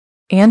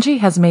Angie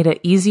has made it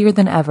easier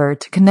than ever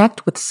to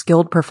connect with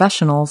skilled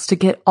professionals to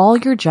get all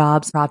your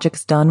jobs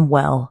projects done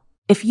well.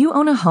 If you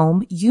own a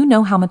home, you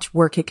know how much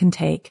work it can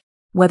take,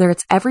 whether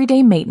it's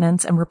everyday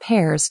maintenance and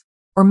repairs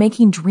or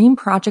making dream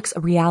projects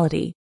a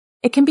reality.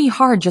 It can be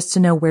hard just to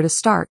know where to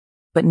start,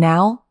 but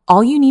now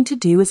all you need to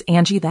do is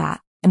Angie that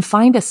and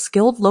find a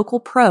skilled local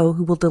pro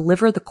who will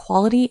deliver the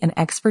quality and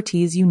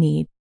expertise you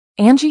need.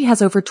 Angie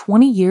has over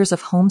 20 years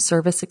of home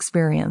service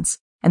experience,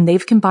 and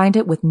they've combined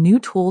it with new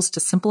tools to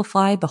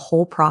simplify the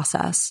whole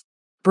process.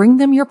 Bring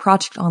them your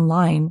project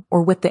online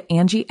or with the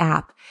Angie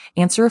app,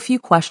 answer a few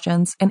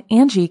questions, and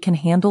Angie can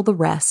handle the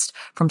rest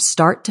from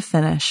start to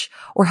finish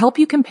or help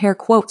you compare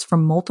quotes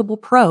from multiple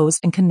pros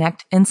and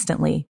connect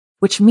instantly,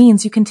 which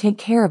means you can take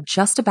care of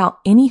just about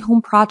any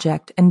home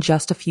project in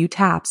just a few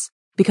taps.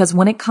 Because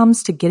when it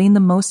comes to getting the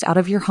most out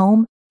of your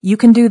home, you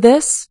can do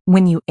this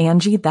when you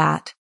Angie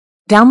that.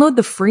 Download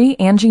the free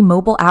Angie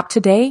mobile app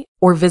today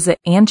or visit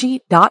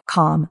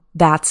Angie.com.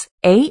 That's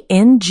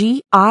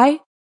ANGI.com.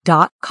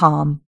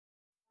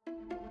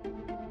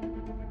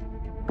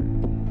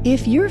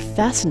 If you're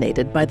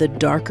fascinated by the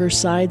darker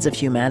sides of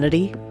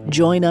humanity,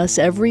 join us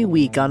every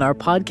week on our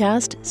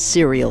podcast,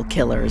 Serial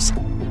Killers,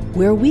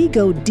 where we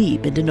go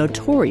deep into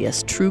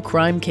notorious true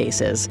crime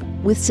cases.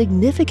 With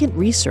significant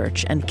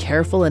research and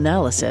careful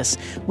analysis,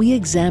 we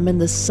examine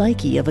the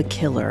psyche of a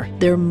killer,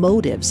 their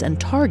motives and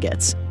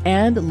targets,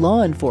 and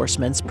law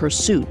enforcement's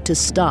pursuit to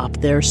stop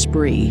their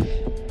spree.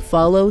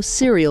 Follow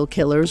Serial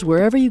Killers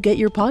wherever you get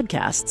your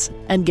podcasts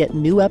and get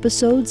new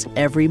episodes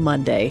every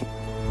Monday.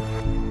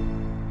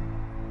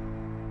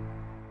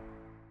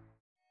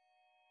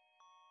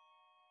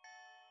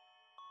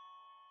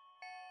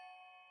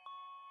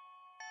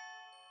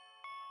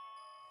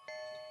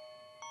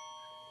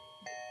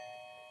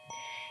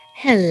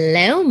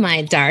 Hello,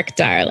 my dark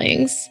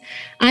darlings.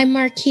 I'm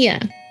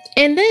Markia,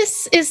 and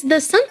this is the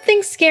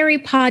Something Scary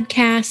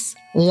Podcast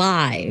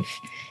Live.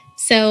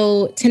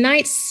 So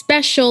tonight's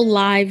special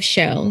live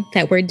show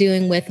that we're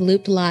doing with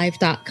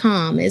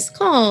loopedlive.com is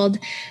called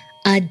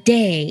A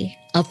Day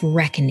of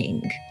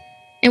Reckoning.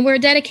 And we're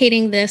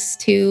dedicating this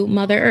to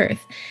Mother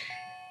Earth.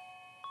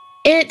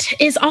 It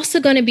is also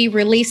going to be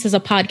released as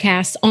a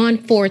podcast on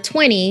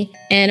 4/20.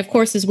 And of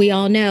course, as we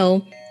all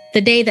know,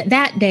 the day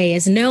that day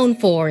is known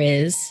for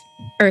is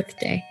Earth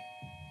Day.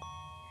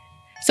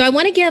 So I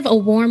want to give a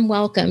warm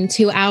welcome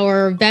to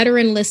our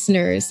veteran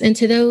listeners and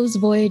to those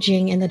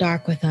voyaging in the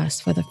dark with us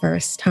for the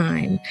first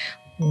time.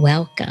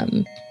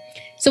 Welcome.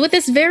 So with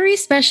this very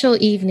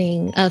special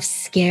evening of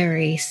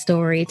scary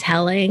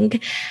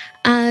storytelling,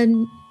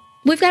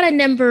 we've got a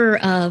number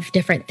of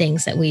different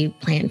things that we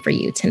planned for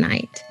you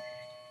tonight.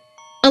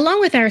 Along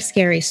with our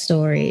scary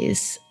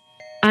stories,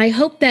 I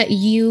hope that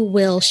you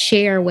will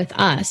share with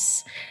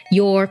us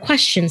your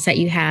questions that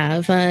you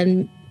have.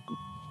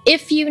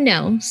 If you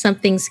know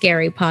Something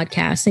Scary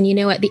Podcast, and you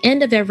know at the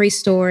end of every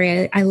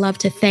story, I love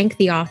to thank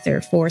the author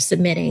for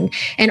submitting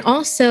and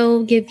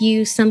also give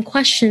you some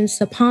questions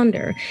to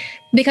ponder,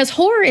 because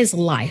horror is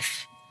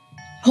life.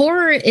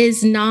 Horror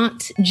is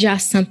not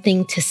just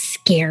something to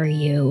scare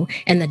you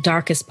in the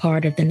darkest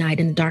part of the night,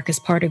 in the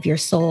darkest part of your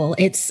soul.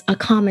 It's a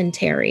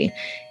commentary.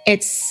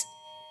 It's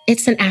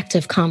an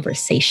active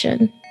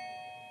conversation.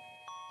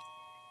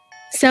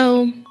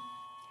 So,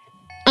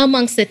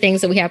 amongst the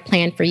things that we have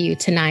planned for you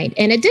tonight,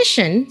 in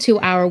addition to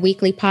our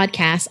weekly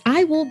podcast,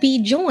 I will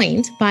be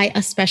joined by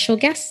a special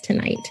guest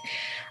tonight,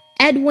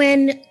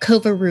 Edwin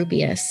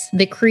Covarrubias,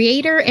 the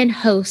creator and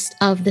host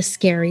of the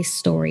Scary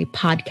Story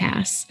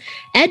podcast.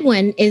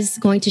 Edwin is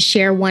going to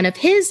share one of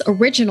his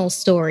original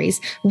stories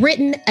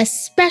written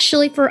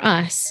especially for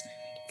us,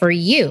 for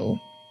you,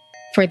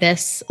 for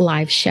this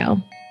live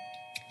show.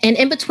 And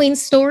in between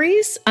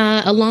stories,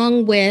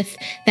 along with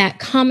that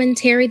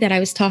commentary that I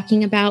was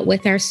talking about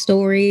with our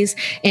stories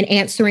and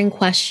answering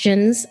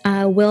questions,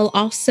 we'll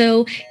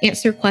also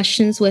answer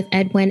questions with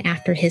Edwin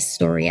after his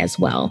story as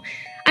well.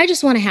 I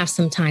just want to have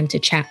some time to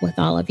chat with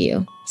all of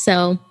you.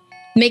 So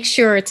make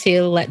sure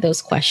to let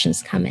those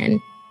questions come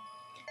in.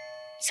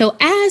 So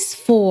as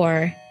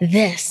for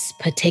this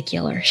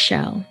particular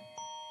show,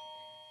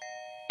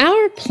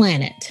 our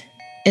planet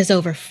is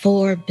over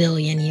 4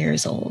 billion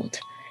years old.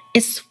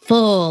 It's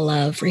full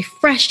of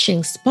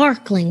refreshing,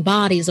 sparkling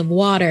bodies of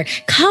water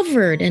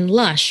covered in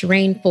lush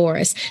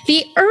rainforests.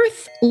 The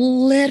Earth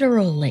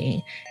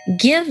literally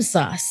gives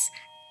us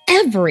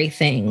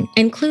everything,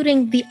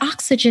 including the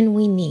oxygen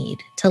we need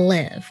to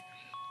live.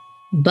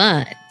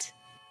 But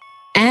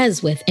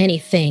as with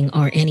anything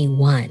or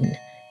anyone,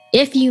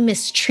 if you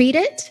mistreat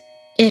it,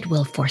 it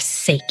will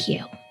forsake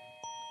you.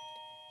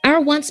 Our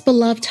once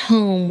beloved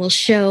home will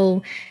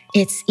show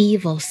its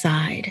evil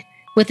side,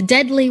 with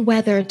deadly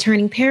weather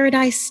turning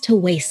paradise to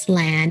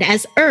wasteland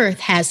as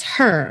Earth has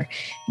her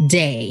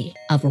day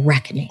of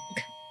reckoning.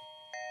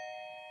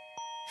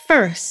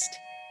 First,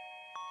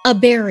 a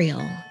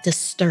burial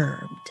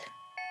disturbed.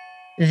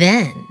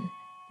 Then,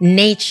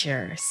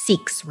 nature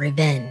seeks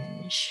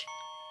revenge,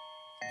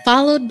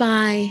 followed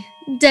by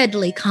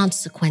deadly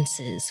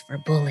consequences for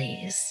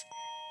bullies.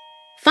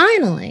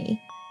 Finally,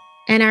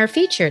 in our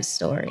featured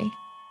story,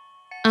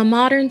 a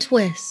modern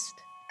twist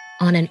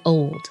on an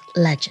old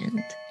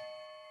legend.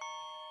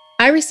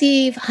 I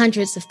receive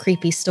hundreds of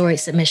creepy story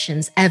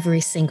submissions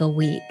every single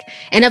week,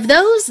 and of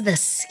those, the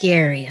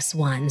scariest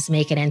ones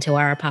make it into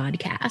our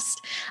podcast,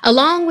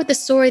 along with the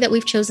story that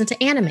we've chosen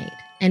to animate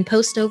and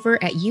post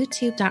over at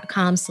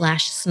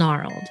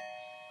youtube.com/snarled.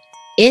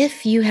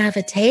 If you have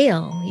a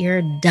tale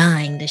you're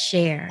dying to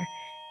share,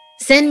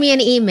 send me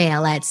an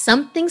email at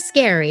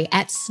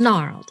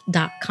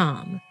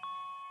somethingscary@snarled.com.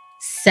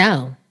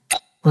 So,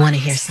 want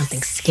to hear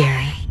something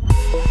scary?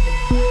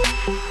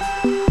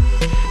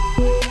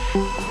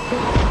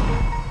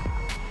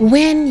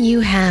 When you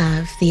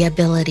have the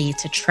ability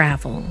to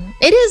travel,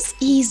 it is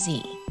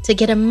easy to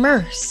get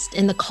immersed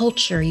in the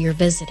culture you're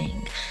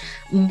visiting.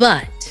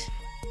 But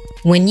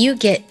when you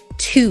get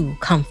too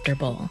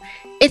comfortable,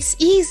 it's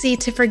easy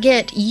to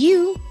forget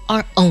you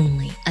are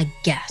only a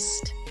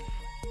guest.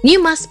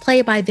 You must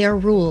play by their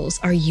rules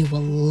or you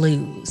will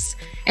lose.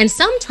 And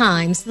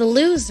sometimes the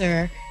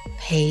loser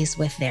pays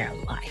with their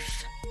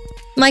life.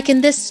 Like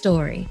in this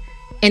story,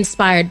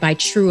 inspired by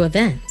true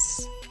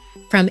events,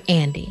 from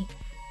Andy.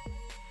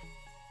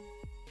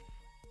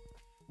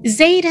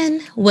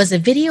 Zayden was a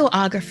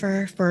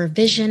videographer for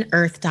Vision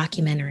Earth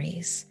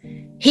documentaries.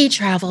 He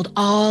traveled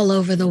all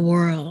over the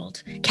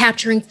world,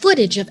 capturing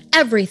footage of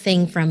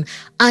everything from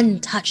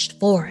untouched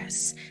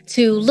forests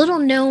to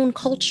little-known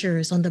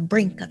cultures on the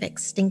brink of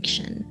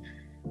extinction.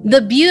 The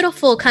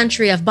beautiful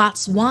country of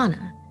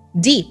Botswana,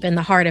 deep in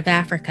the heart of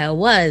Africa,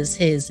 was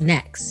his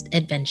next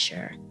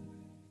adventure.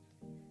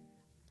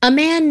 A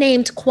man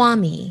named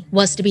Kwame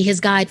was to be his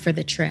guide for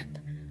the trip.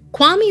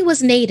 Kwame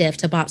was native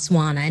to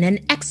Botswana and an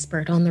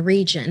expert on the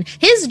region.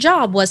 His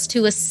job was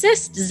to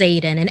assist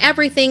Zayden in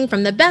everything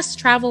from the best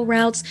travel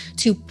routes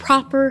to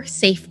proper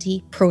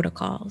safety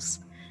protocols.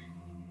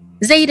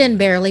 Zayden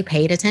barely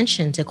paid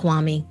attention to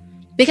Kwame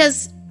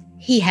because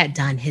he had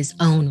done his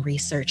own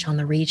research on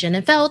the region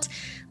and felt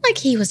like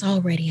he was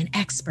already an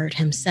expert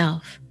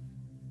himself.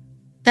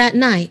 That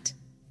night,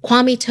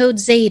 Kwame told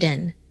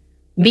Zayden,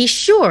 be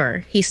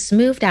sure he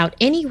smoothed out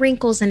any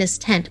wrinkles in his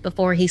tent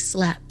before he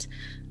slept.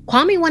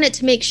 Kwame wanted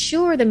to make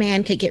sure the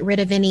man could get rid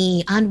of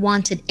any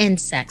unwanted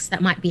insects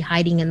that might be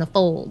hiding in the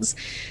folds.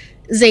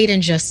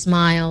 Zayden just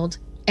smiled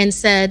and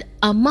said,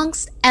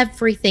 amongst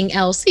everything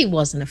else, he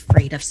wasn't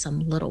afraid of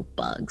some little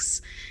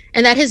bugs,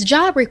 and that his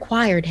job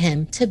required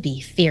him to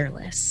be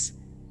fearless.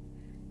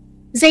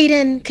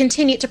 Zayden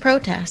continued to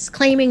protest,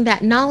 claiming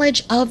that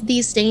knowledge of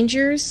these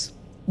dangers,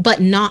 but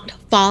not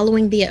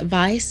following the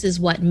advice, is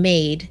what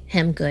made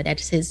him good at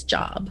his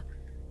job.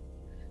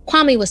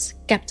 Kwame was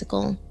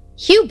skeptical.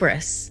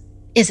 Hubris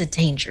is a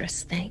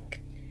dangerous thing.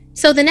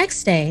 So the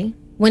next day,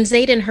 when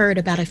Zayden heard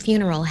about a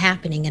funeral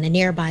happening in a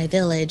nearby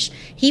village,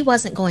 he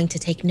wasn't going to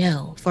take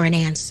no for an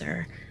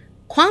answer.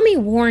 Kwame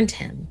warned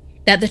him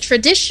that the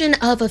tradition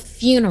of a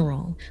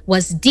funeral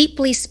was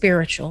deeply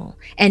spiritual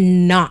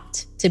and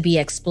not to be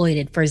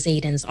exploited for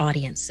Zayden's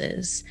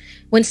audiences.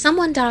 When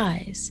someone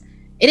dies,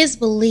 it is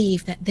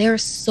believed that their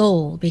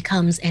soul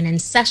becomes an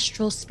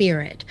ancestral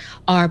spirit,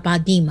 or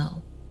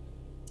badimo.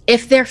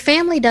 If their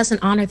family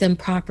doesn't honor them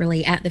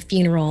properly at the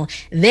funeral,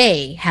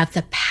 they have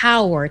the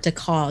power to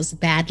cause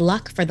bad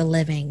luck for the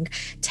living,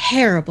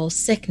 terrible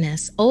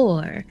sickness,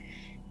 or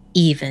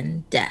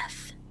even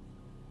death.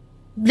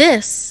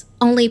 This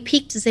only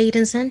piqued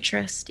Zayden's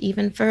interest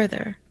even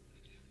further.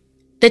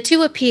 The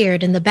two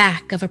appeared in the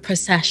back of a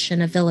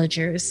procession of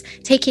villagers,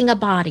 taking a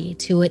body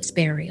to its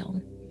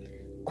burial.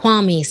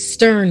 Kwame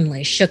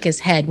sternly shook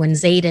his head when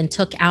Zayden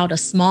took out a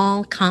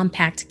small,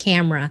 compact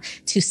camera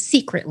to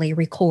secretly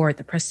record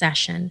the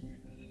procession.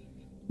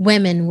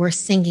 Women were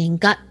singing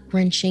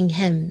gut-wrenching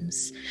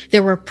hymns.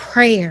 There were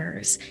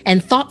prayers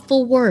and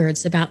thoughtful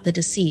words about the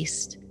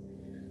deceased.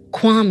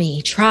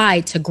 Kwame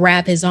tried to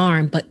grab his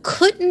arm, but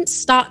couldn't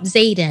stop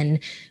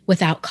Zayden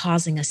without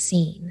causing a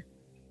scene.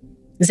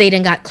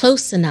 Zayden got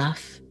close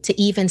enough to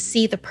even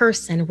see the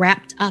person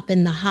wrapped up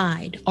in the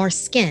hide or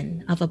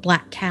skin of a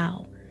black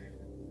cow.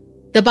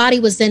 The body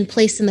was then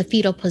placed in the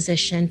fetal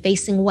position,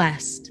 facing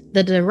west,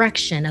 the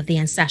direction of the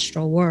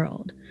ancestral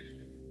world.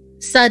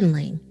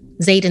 Suddenly,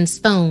 Zayden's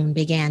phone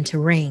began to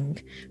ring.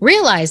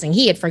 Realizing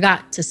he had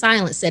forgot to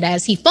silence it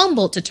as he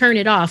fumbled to turn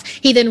it off,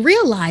 he then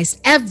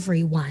realized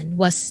everyone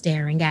was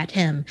staring at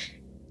him.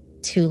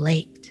 Too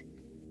late.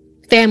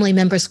 Family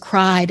members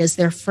cried as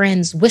their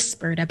friends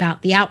whispered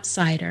about the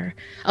outsider.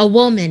 A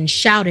woman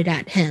shouted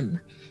at him,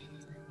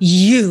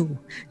 "You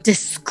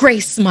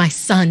disgrace my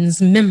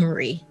son's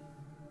memory."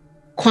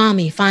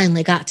 Kwame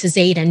finally got to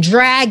Zayden,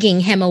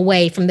 dragging him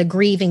away from the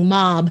grieving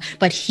mob,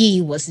 but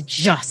he was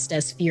just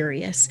as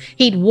furious.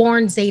 He'd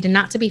warned Zayden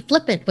not to be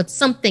flippant with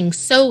something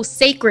so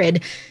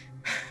sacred,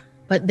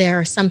 but there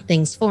are some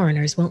things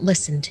foreigners won't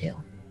listen to.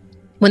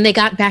 When they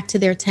got back to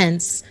their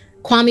tents,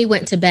 Kwame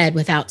went to bed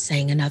without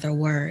saying another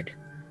word.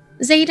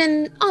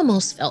 Zayden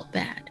almost felt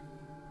bad,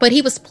 but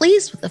he was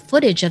pleased with the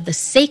footage of the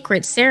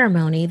sacred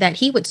ceremony that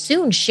he would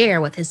soon share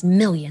with his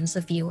millions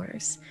of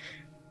viewers.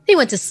 He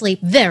went to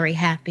sleep very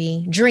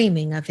happy,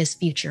 dreaming of his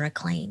future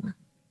acclaim.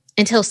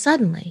 Until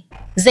suddenly,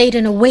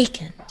 Zayden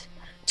awakened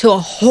to a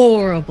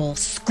horrible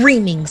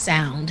screaming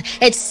sound.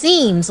 It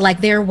seemed like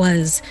there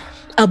was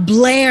a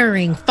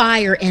blaring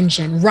fire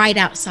engine right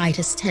outside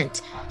his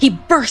tent. He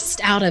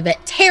burst out of it,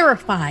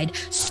 terrified,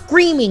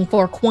 screaming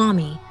for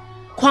Kwame.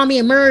 Kwame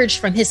emerged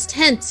from his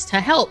tent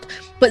to help,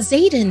 but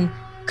Xaden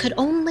could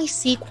only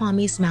see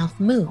Kwame's mouth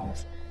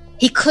move.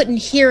 He couldn't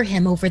hear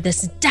him over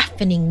this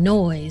deafening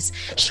noise,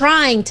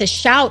 trying to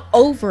shout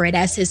over it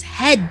as his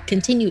head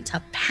continued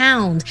to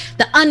pound,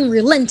 the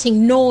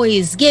unrelenting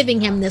noise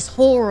giving him this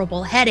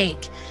horrible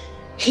headache.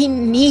 He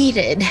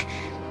needed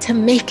to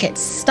make it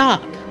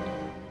stop.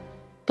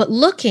 But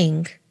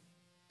looking,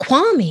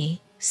 Kwame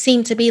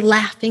seemed to be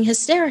laughing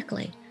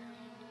hysterically.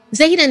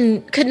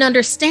 Xaden couldn't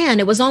understand.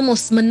 It was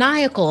almost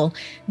maniacal.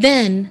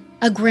 Then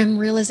a grim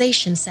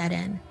realization set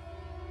in.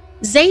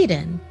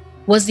 Xaden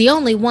was the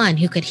only one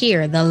who could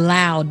hear the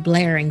loud,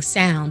 blaring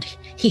sound.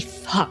 He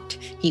thought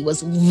he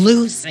was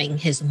losing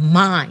his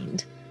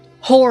mind.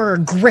 Horror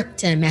gripped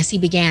him as he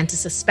began to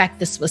suspect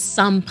this was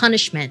some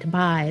punishment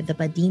by the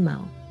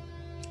Badimo.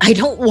 "I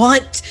don't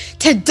want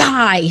to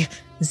die,"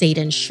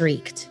 Xaden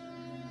shrieked.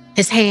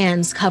 His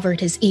hands covered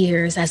his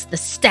ears as the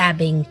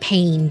stabbing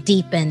pain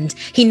deepened.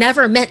 He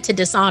never meant to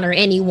dishonor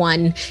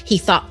anyone, he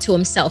thought to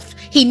himself.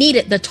 He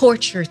needed the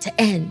torture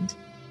to end.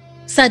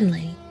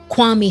 Suddenly,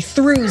 Kwame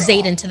threw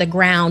Xaden to the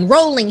ground,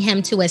 rolling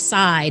him to his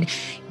side,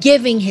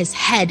 giving his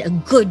head a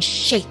good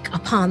shake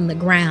upon the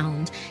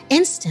ground.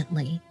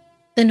 Instantly,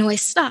 the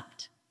noise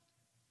stopped.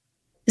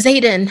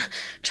 Xaden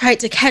tried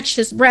to catch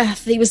his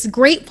breath. He was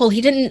grateful. He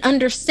didn't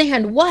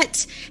understand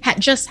what had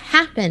just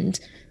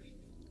happened.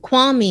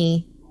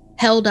 Kwame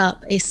held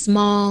up a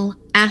small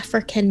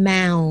African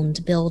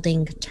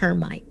mound-building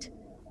termite.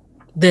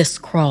 "This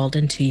crawled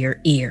into your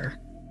ear,"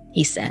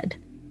 he said.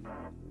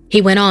 He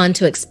went on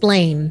to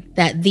explain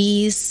that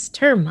these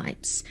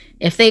termites,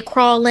 if they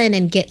crawl in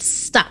and get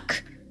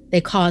stuck, they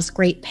cause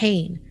great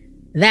pain.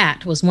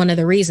 That was one of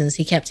the reasons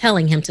he kept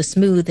telling him to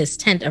smooth his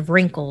tent of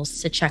wrinkles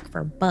to check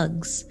for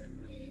bugs.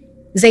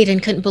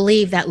 Xaden couldn't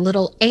believe that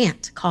little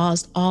ant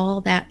caused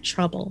all that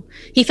trouble.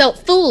 He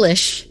felt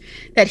foolish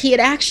that he had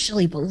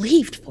actually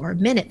believed for a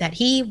minute that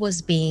he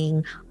was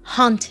being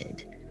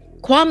haunted.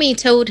 Kwame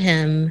told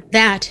him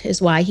that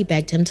is why he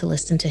begged him to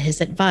listen to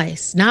his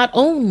advice, not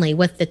only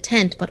with the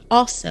tent, but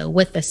also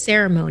with the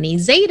ceremony.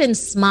 Xaden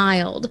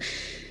smiled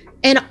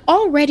and,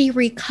 already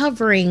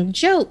recovering,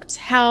 joked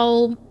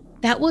how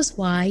that was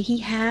why he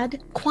had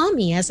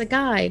Kwame as a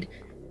guide,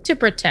 to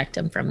protect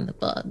him from the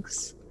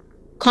bugs.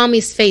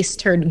 Kwame's face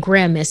turned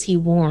grim as he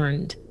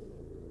warned,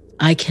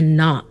 "I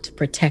cannot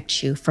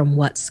protect you from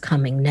what's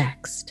coming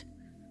next."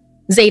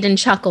 Xaden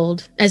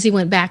chuckled as he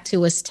went back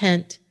to his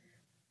tent.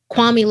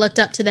 Kwame looked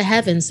up to the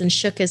heavens and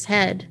shook his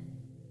head.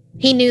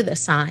 He knew the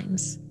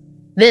signs.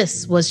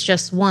 This was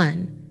just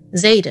one.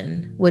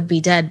 Xaden would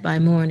be dead by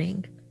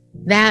morning.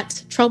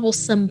 That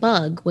troublesome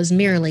bug was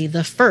merely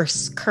the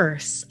first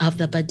curse of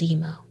the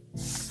Badimo.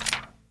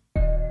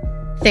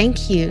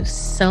 Thank you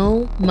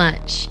so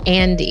much,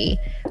 Andy,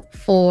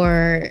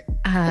 for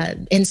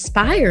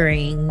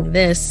inspiring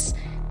this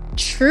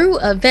true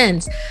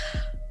event.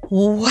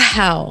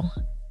 Wow.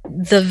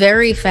 The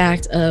very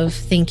fact of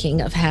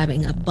thinking of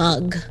having a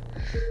bug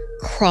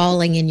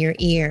crawling in your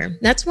ear,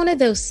 that's one of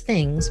those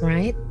things,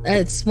 right?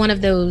 It's one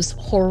of those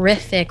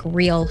horrific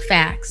real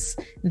facts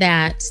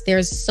that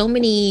there's so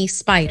many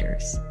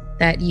spiders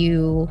that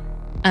you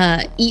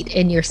eat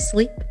in your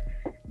sleep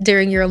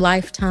during your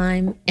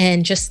lifetime,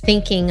 and just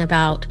thinking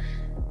about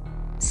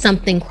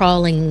something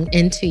crawling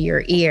into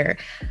your ear.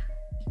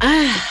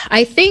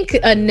 I think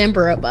a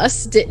number of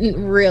us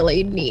didn't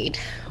really need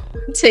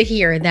to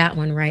hear that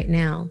one right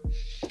now.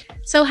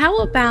 So how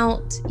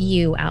about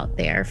you out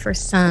there for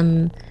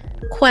some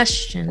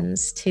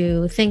questions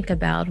to think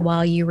about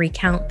while you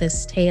recount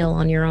this tale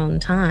on your own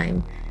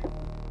time?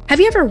 Have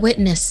you ever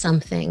witnessed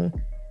something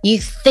you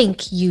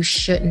think you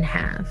shouldn't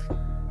have?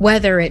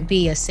 Whether it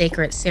be a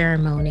sacred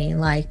ceremony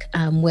like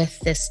with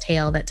this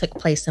tale that took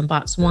place in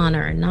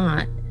Botswana or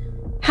not,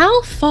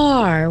 how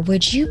far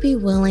would you be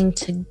willing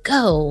to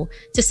go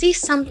to see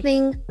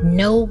something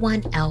no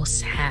one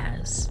else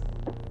has?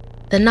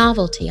 The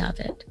novelty of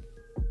it,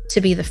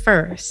 to be the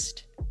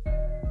first.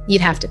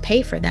 You'd have to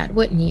pay for that,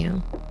 wouldn't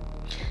you?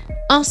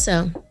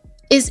 Also,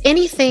 is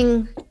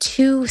anything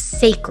too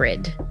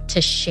sacred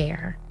to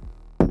share?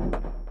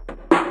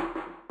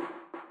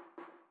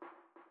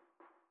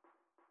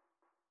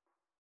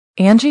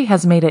 Angie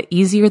has made it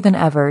easier than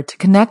ever to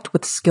connect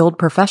with skilled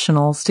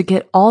professionals to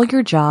get all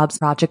your jobs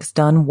projects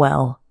done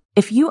well.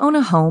 If you own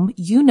a home,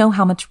 you know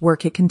how much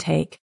work it can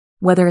take,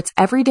 whether it's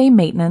everyday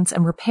maintenance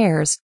and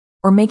repairs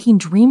or making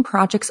dream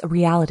projects a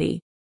reality.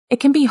 It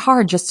can be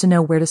hard just to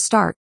know where to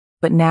start,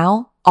 but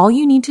now all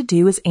you need to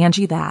do is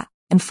Angie that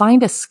and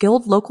find a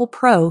skilled local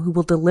pro who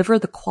will deliver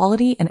the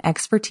quality and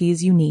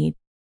expertise you need.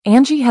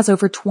 Angie has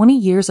over 20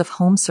 years of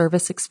home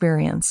service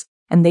experience,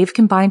 and they've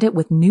combined it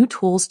with new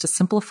tools to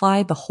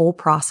simplify the whole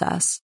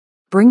process.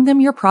 Bring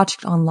them your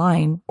project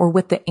online or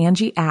with the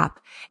Angie app,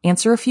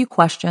 answer a few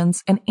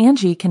questions, and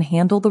Angie can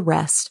handle the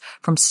rest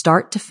from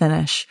start to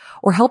finish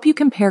or help you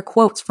compare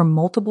quotes from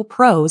multiple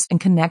pros and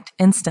connect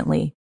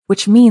instantly,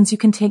 which means you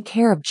can take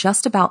care of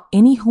just about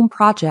any home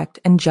project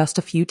in just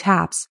a few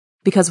taps.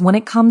 Because when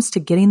it comes to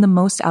getting the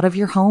most out of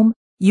your home,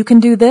 you can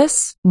do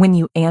this when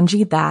you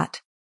Angie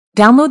that.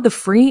 Download the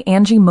free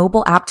Angie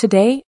mobile app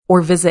today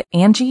or visit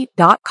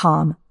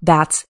Angie.com.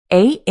 That's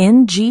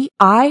ANGI.com.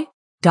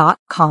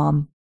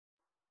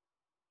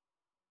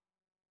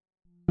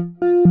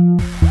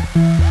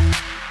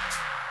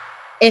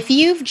 If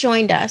you've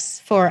joined us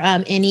for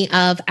any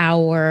of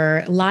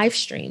our live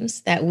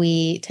streams that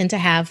we tend to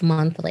have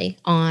monthly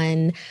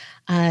on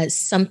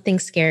Something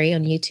Scary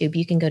on YouTube,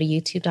 you can go to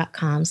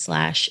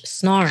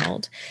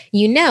youtube.com/snarled.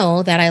 You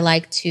know that I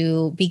like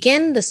to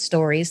begin the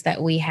stories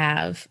that we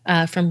have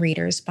from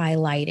readers by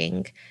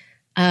lighting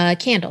a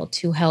candle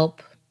to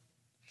help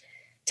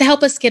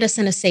us get us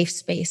in a safe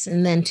space,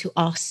 and then to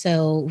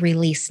also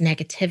release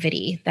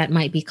negativity that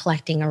might be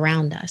collecting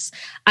around us.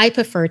 I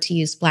prefer to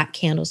use black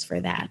candles for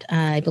that.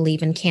 I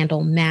believe in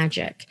candle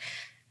magic.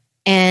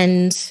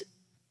 And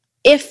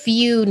if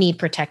you need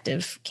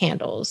protective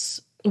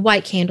candles,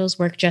 white candles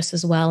work just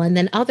as well. And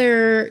then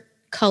other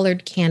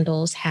colored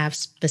candles have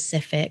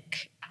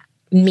specific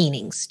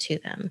meanings to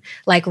them.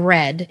 Like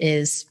red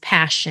is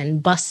passion,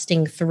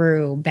 busting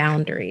through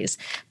boundaries.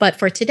 But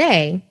for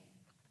today,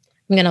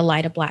 I'm going to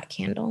light a black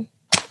candle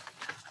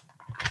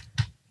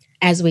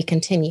as we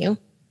continue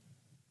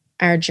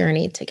our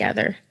journey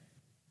together.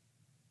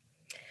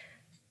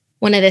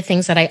 One of the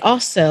things that I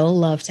also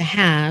love to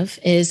have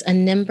is a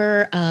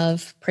number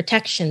of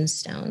protection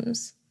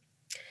stones.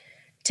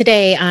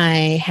 Today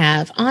I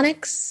have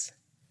onyx,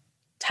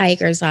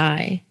 tiger's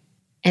eye,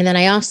 and then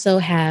I also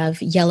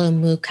have yellow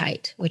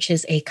mookaite, which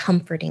is a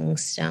comforting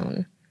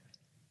stone.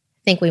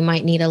 I think we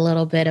might need a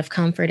little bit of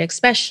comfort,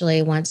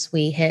 especially once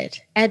we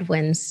hit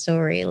Edwin's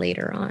story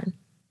later on.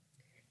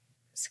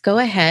 So go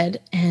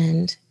ahead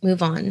and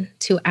move on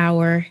to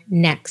our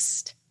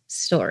next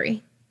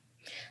story.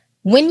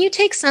 When you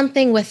take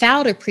something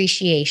without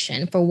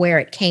appreciation for where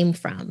it came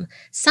from,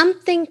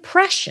 something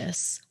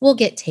precious will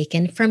get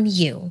taken from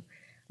you,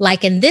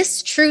 like in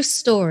this true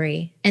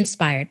story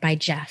inspired by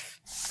Jeff.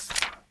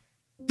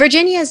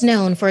 Virginia is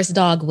known for its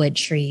dogwood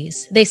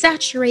trees. They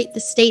saturate the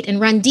state and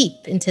run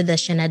deep into the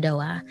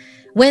Shenandoah.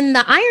 When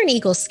the Iron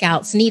Eagle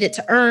Scouts needed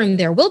to earn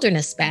their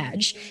wilderness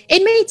badge,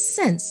 it made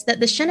sense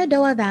that the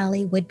Shenandoah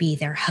Valley would be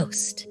their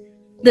host.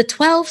 The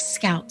 12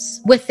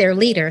 scouts, with their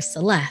leader,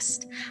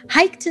 Celeste,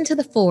 hiked into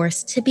the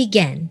forest to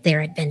begin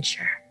their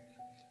adventure.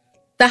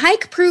 The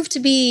hike proved to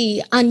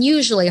be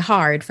unusually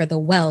hard for the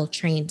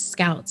well-trained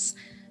scouts.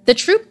 The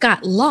troop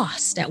got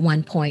lost at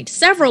one point.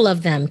 Several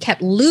of them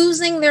kept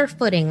losing their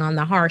footing on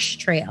the harsh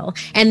trail,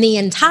 and the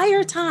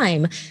entire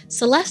time,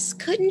 Celeste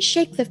couldn't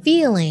shake the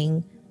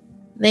feeling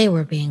they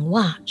were being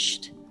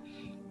watched.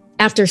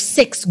 After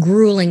 6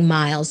 grueling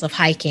miles of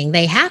hiking,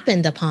 they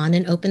happened upon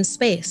an open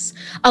space,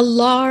 a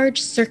large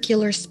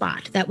circular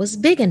spot that was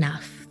big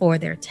enough for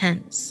their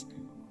tents.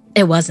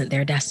 It wasn't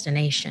their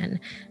destination,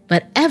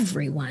 but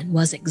everyone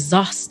was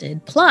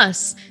exhausted,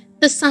 plus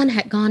the sun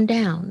had gone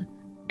down,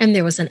 and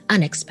there was an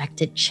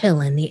unexpected chill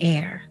in the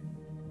air.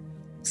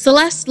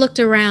 Celeste looked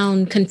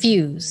around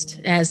confused,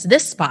 as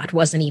this spot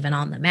wasn't even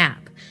on the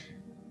map.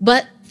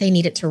 But they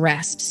needed to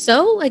rest,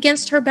 so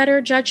against her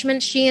better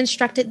judgment, she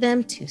instructed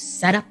them to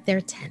set up their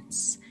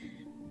tents.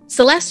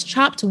 Celeste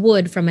chopped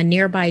wood from a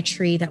nearby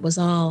tree that was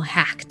all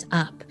hacked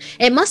up.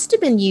 It must have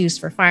been used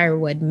for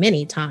firewood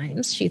many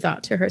times, she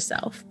thought to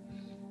herself.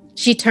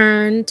 She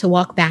turned to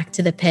walk back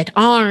to the pit,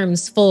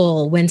 arms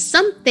full, when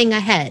something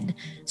ahead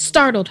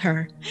startled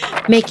her,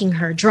 making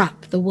her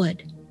drop the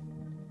wood.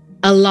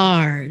 A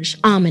large,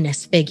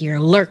 ominous figure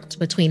lurked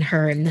between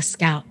her and the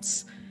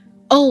scouts.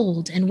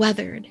 Old and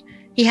weathered,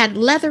 he had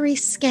leathery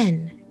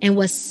skin and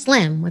was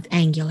slim with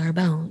angular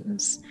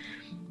bones.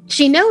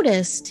 She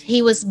noticed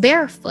he was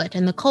barefoot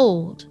in the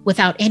cold,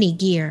 without any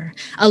gear.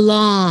 A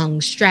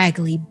long,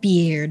 straggly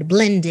beard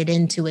blended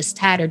into his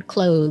tattered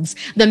clothes.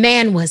 The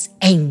man was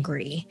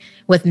angry,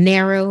 with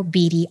narrow,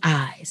 beady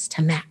eyes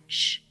to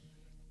match.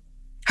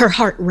 Her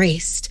heart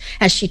raced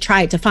as she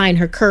tried to find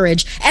her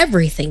courage.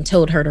 Everything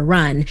told her to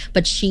run,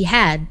 but she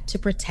had to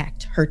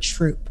protect her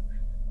troop.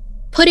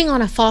 Putting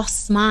on a false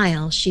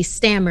smile, she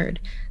stammered,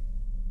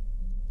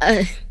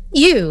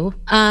 You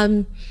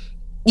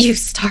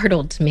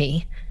startled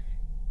me."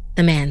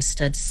 The man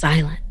stood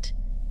silent.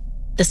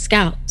 The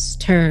scouts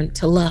turned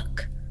to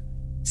look.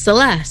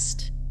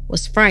 Celeste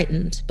was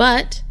frightened,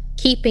 but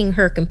keeping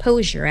her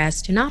composure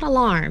as to not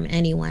alarm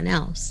anyone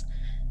else.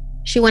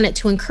 She wanted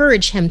to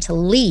encourage him to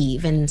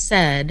leave and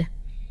said,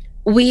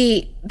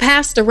 "We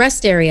passed a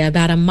rest area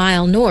about a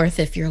mile north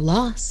if you're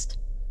lost."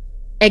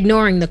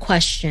 Ignoring the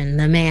question,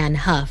 the man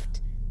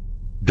huffed,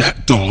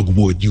 "That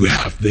dogwood you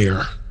have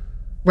there,"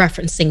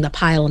 referencing the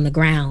pile on the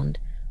ground.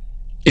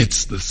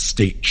 "It's the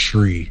state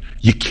tree.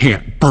 You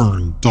can't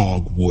burn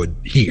dogwood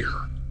here."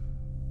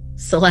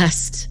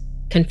 Celeste,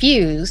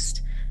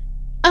 confused,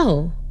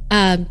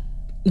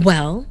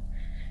 Well,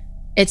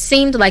 it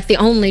seemed like the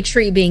only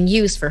tree being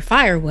used for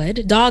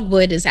firewood.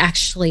 Dogwood is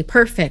actually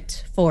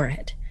perfect for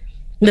it.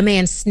 The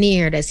man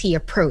sneered as he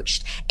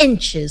approached,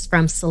 inches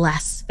from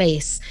Celeste's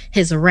face,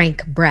 his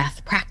rank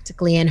breath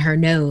practically in her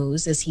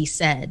nose as he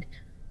said,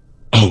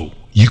 "Oh,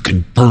 you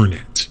can burn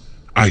it.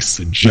 I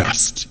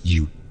suggest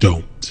you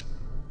don't."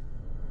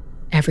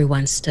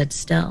 Everyone stood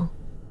still.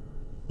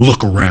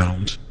 "Look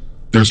around.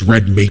 There's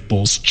red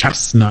maples,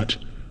 chestnut.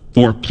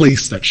 For a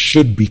place that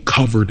should be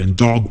covered in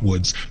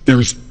dogwoods,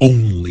 there's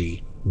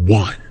only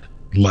one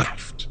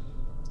left."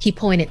 He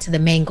pointed to the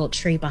mangled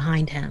tree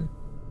behind him.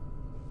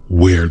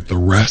 "Where'd the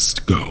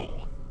rest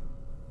go?"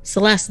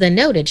 Celeste then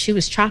noted she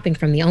was chopping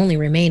from the only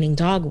remaining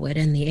dogwood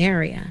in the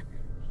area.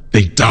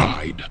 "They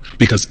died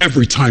because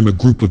every time a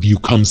group of you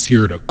comes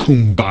here to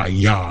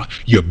kumbaya,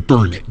 you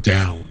burn it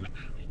down.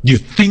 You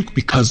think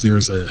because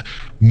there's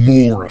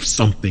more of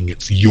something,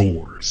 it's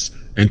yours,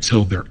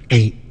 until there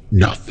ain't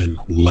nothing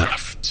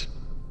left."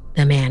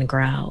 The man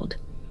growled.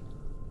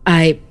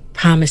 "I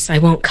promise I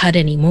won't cut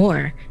any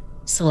more,"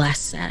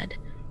 Celeste said.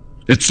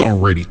 "It's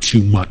already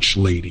too much,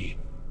 lady.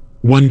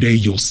 One day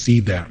you'll see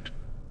that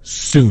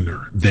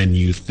sooner than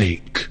you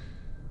think."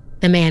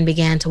 The man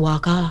began to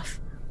walk off.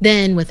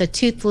 Then, with a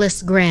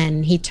toothless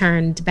grin, he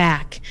turned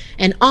back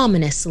and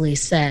ominously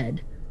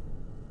said,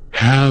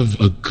 "Have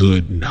a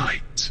good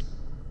night.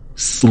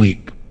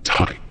 Sleep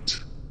tight."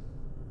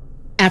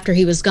 After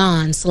he was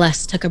gone,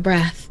 Celeste took a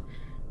breath.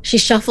 She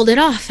shuffled it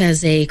off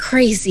as a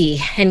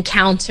crazy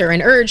encounter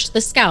and urged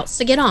the scouts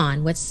to get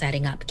on with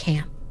setting up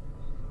camp.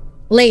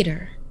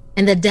 Later,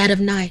 in the dead of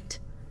night,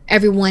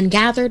 everyone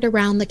gathered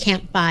around the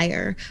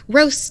campfire,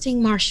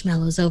 roasting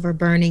marshmallows over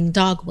burning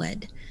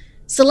dogwood.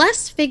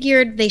 Celeste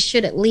figured they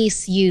should at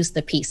least use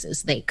the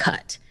pieces they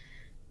cut.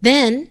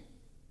 Then,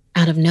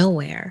 out of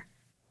nowhere,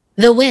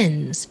 the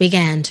winds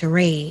began to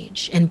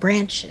rage and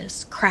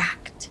branches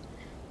cracked.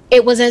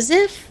 It was as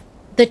if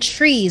the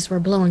trees were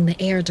blowing the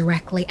air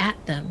directly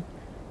at them.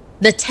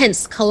 The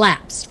tents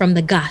collapsed from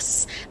the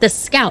gusts. The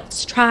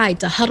scouts tried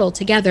to huddle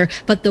together,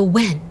 but the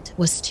wind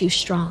was too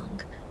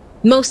strong,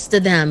 most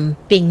of them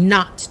being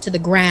knocked to the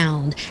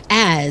ground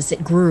as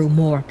it grew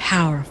more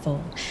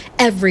powerful.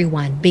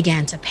 Everyone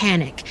began to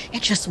panic.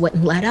 It just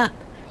wouldn't let up.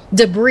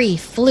 Debris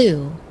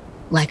flew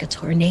like a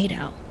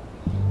tornado.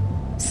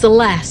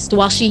 Celeste,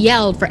 while she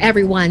yelled for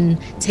everyone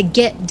to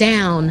get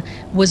down,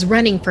 was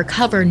running for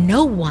cover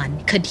no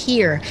one could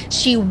hear.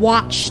 She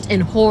watched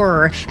in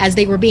horror as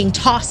they were being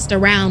tossed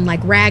around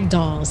like rag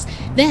dolls.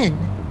 Then,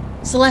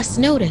 Celeste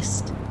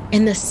noticed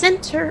in the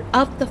center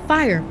of the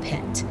fire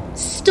pit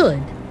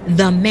stood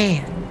the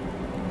man.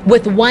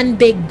 With one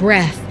big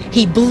breath,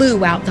 he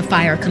blew out the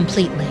fire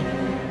completely.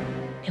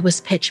 It was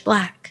pitch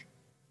black,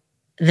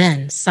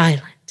 then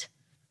silent.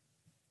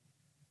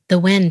 The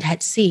wind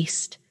had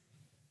ceased,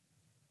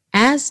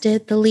 as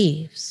did the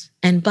leaves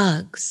and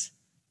bugs.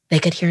 They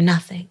could hear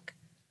nothing.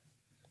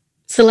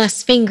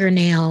 Celeste's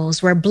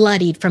fingernails were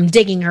bloodied from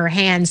digging her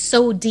hands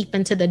so deep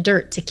into the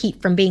dirt to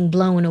keep from being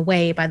blown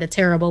away by the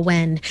terrible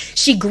wind.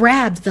 She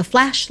grabbed the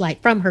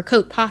flashlight from her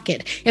coat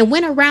pocket and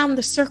went around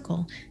the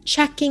circle,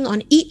 checking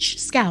on each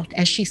scout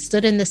as she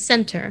stood in the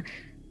center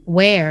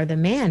where the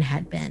man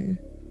had been.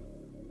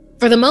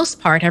 For the most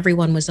part,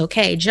 everyone was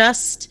okay,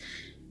 just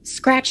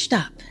scratched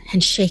up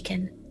and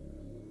shaken.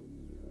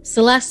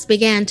 Celeste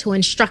began to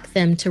instruct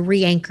them to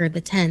re-anchor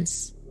the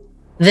tents.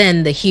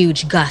 Then the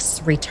huge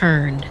gusts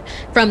returned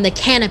from the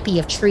canopy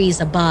of trees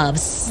above,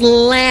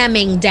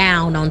 slamming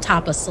down on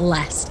top of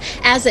Celeste.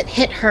 As it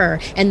hit her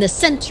in the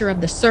center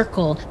of the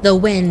circle, the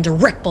wind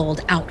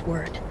rippled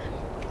outward.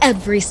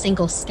 Every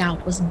single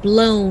scout was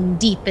blown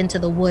deep into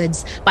the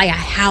woods by a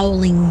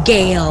howling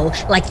gale,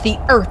 like the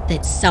earth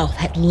itself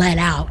had let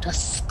out a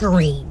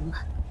scream.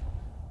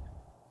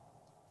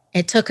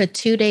 It took a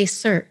 2-day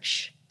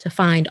search to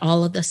find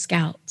all of the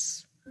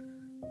scouts.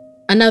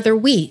 Another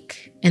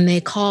week, and they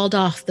called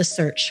off the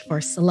search for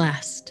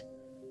Celeste.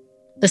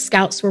 The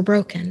scouts were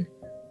broken.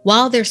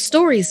 While their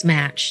stories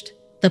matched,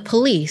 the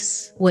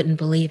police wouldn't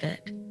believe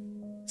it.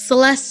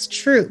 Celeste's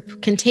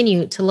troop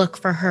continued to look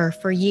for her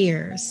for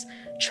years,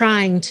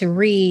 trying to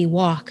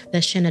re-walk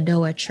the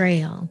Shenandoah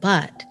Trail,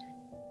 but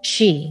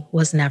she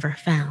was never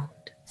found.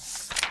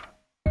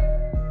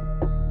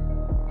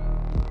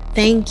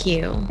 Thank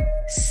you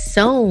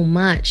so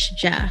much,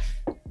 Jeff,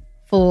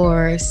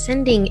 for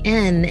sending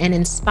in and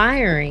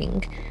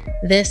inspiring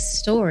this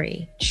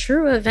story.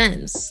 True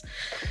events,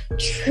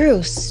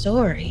 true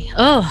story.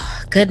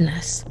 Oh,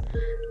 goodness.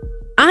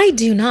 I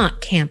do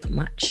not camp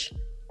much.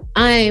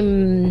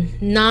 I'm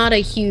not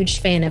a huge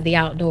fan of the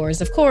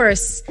outdoors. Of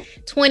course,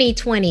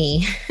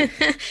 2020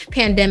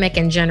 pandemic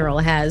in general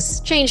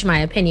has changed my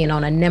opinion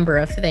on a number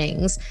of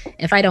things.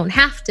 If I don't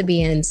have to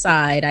be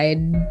inside,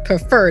 I'd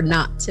prefer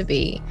not to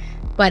be.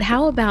 But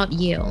how about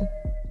you?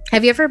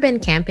 Have you ever been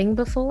camping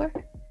before?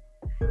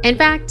 In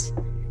fact,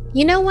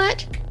 you know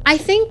what? I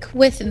think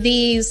with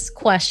these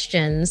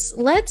questions,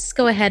 let's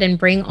go ahead and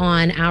bring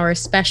on our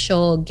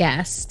special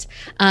guest,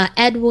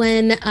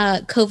 Edwin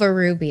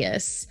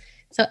Covarrubias.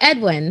 So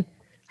Edwin,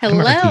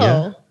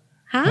 hello.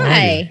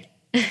 Hi.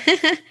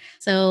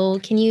 So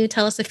can you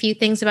tell us a few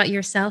things about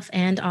yourself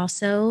and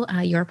also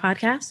your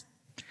podcast?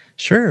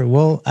 Sure.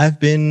 Well, I've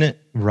been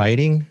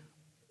writing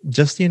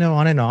just,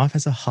 on and off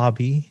as a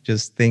hobby,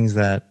 just things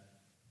that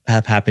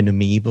have happened to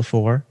me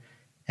before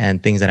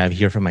and things that I've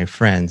heard from my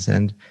friends.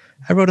 And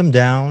I wrote them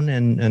down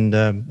and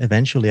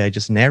eventually I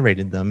just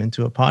narrated them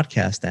into a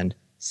podcast and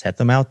set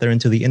them out there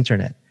into the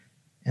internet.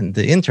 And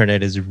the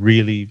internet is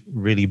really,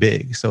 really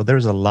big. So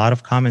there's a lot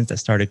of comments that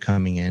started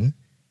coming in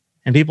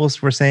and people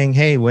were saying,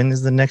 hey, when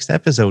is the next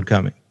episode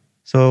coming?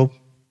 So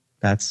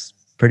that's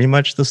pretty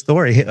much the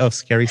story of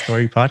Scary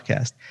Story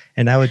Podcast.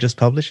 And now it just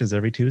publishes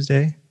every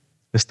Tuesday,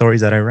 the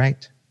stories that I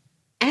write.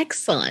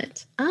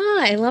 Excellent.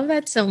 I love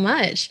that so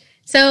much.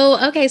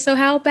 So, okay. So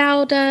how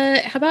about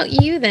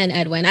you then,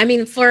 Edwin? I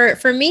mean, for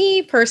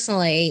me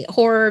personally,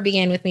 horror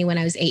began with me when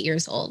I was 8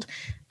 years old.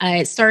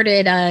 It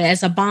started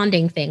as a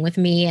bonding thing with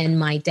me and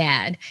my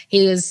dad.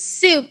 He was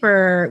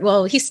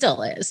he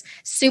still is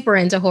super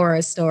into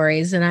horror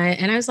stories. And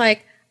I was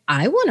like,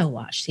 I want to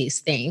watch these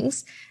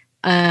things.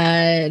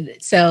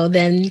 So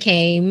then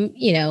came,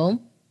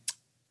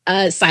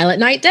 Silent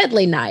Night,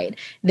 Deadly Night.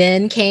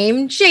 Then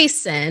came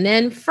Jason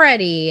and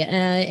Freddy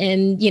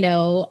and,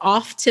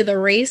 off to the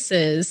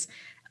races,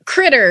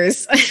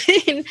 Critters.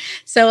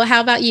 So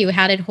how about you?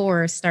 How did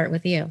horror start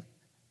with you?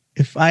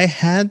 If I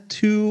had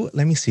to,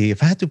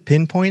 if I had to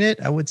pinpoint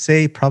it, I would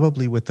say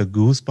probably with the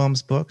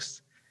Goosebumps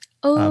books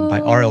by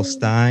R.L.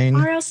 Stine.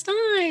 R.L.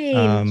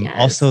 Stine. Yes.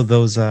 Also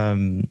those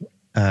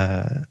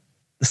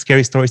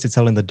Scary Stories to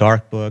Tell in the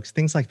Dark books,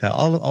 things like that,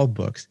 all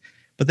books.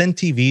 But then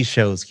TV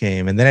shows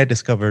came, and then I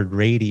discovered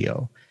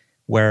radio,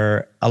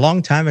 where a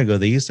long time ago,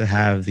 they used to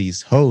have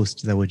these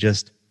hosts that would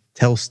just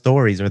tell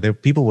stories, or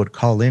people would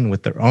call in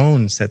with their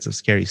own sets of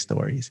scary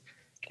stories.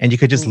 And you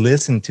could just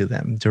listen to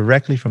them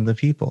directly from the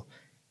people.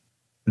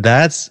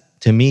 That's,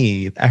 to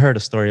me, I heard a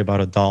story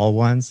about a doll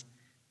once.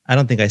 I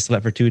don't think I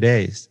slept for 2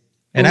 days.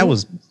 And I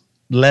was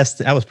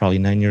probably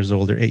 9 years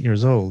old or 8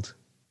 years old.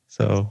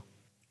 So,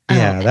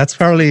 yeah, that's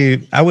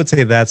probably, I would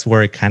say that's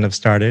where it kind of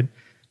started.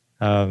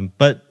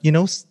 But,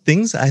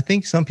 things, I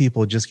think some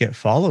people just get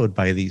followed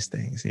by these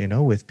things,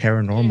 with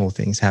paranormal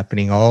things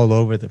happening all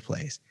over the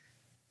place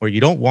where you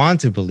don't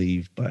want to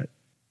believe, but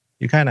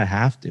you kind of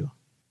have to.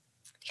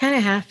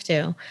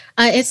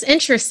 It's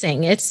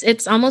interesting.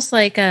 It's almost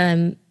like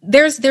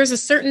there's a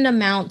certain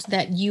amount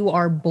that you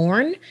are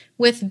born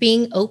with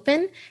being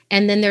open,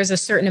 and then there's a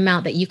certain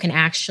amount that you can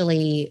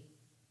actually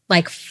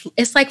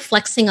it's like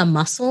flexing a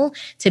muscle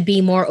to be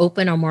more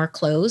open or more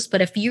closed. But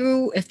if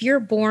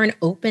you're born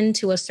open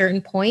to a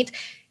certain point,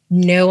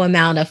 no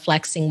amount of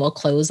flexing will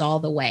close all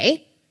the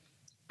way.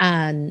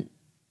 But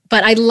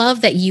I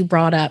love that you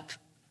brought up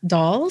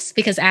dolls,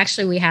 because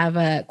actually we have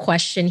a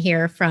question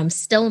here from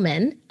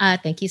Stillman.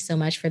 Thank you so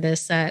much for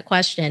this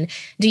question.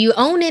 Do you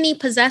own any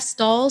possessed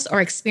dolls or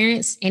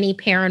experience any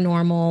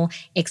paranormal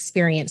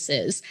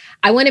experiences?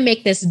 I want to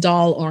make this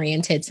doll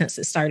oriented since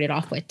it started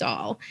off with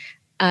doll.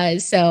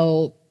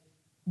 So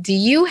do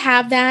you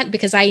have that?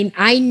 Because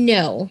I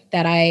know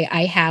that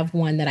I have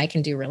one that I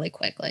can do really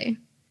quickly.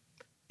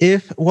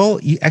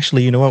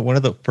 Actually, you know what? One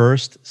of the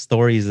first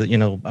stories that,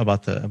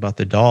 about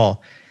the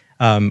doll,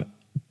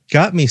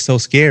 got me so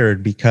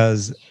scared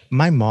because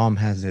my mom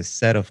has this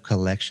set of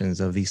collections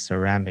of these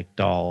ceramic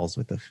dolls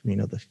with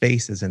the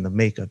faces and the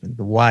makeup and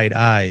the wide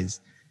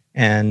eyes.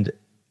 And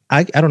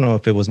I don't know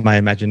if it was my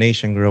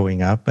imagination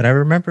growing up, but I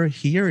remember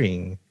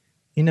hearing,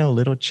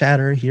 little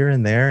chatter here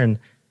and there. And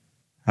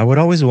I would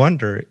always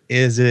wonder,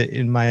 is it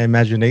in my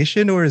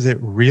imagination or is it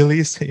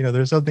really,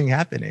 there's something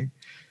happening?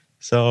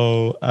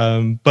 So,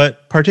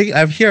 but particularly,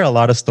 I've heard a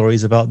lot of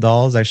stories about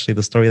dolls. Actually,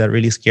 the story that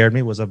really scared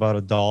me was about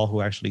a doll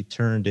who actually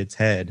turned its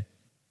head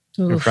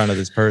in front of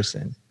this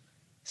person.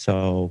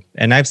 So,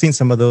 and I've seen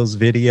some of those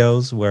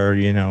videos where,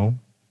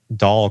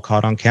 doll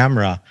caught on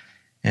camera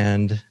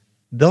and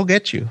they'll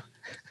get you.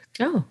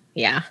 Oh,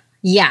 yeah.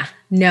 Yeah,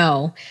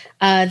 no.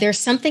 There's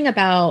something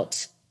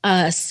about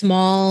a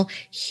small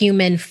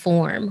human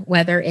form,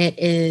 whether it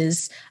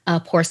is a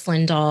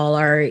porcelain doll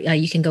or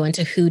you can go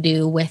into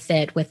hoodoo with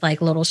it, with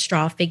like little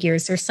straw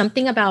figures. There's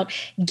something about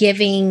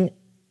giving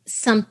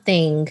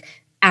something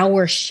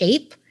our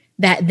shape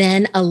that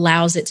then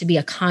allows it to be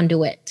a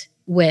conduit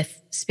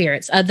with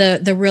spirits.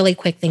 The really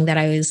quick thing that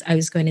I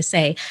was going to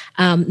say,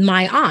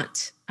 my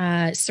aunt,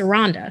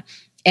 Saranda,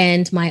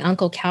 and my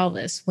uncle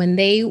Calvis, when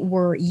they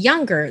were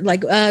younger,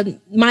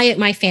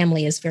 my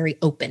family is very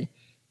open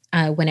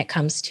when it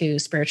comes to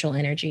spiritual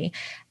energy.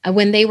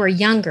 When they were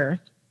younger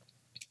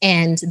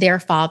and their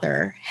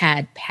father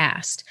had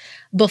passed,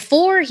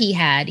 before he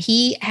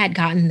had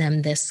gotten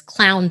them this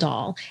clown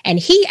doll, and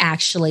he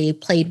actually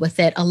played with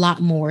it a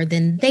lot more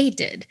than they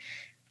did.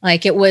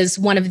 Like, it was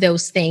one of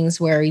those things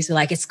where he's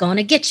like, it's going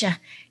to get you.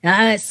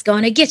 It's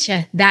going to get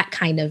you. That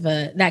kind of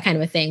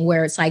a thing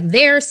where it's like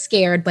they're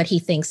scared, but he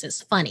thinks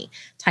it's funny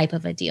type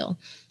of a deal.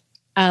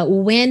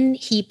 When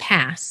he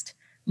passed,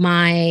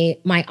 my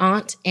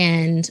aunt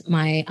and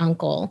my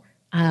uncle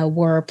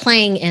were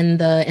playing in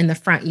the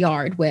front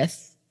yard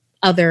with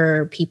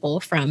other people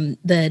from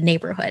the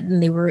neighborhood,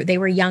 and they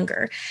were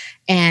younger.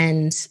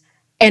 And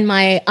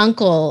my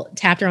uncle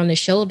tapped her on the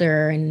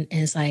shoulder and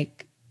is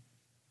like,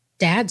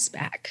 Dad's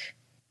back.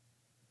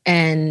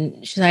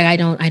 And she's like, I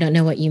don't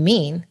know what you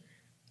mean.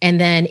 And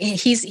then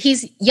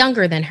he's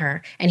younger than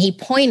her, and he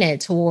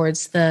pointed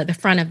towards the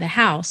front of the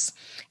house,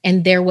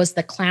 and there was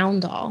the clown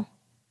doll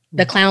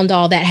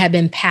that had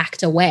been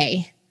packed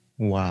away.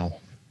 Wow.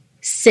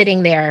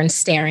 Sitting there and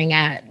staring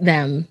at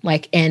them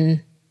like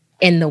in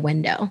the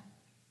window.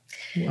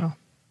 Wow.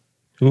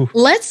 Ooh.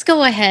 Let's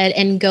go ahead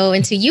and go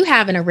into, you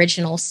have an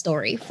original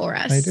story for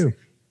us. I do.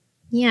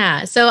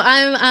 Yeah. So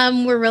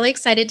we're really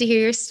excited to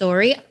hear your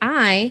story.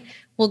 I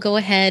will go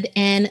ahead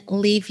and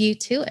leave you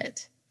to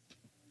it.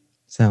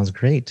 Sounds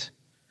great.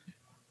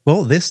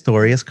 Well, this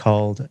story is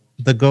called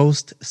The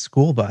Ghost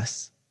School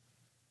Bus.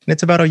 And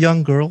it's about a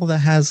young girl that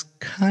has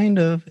kind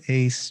of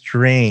a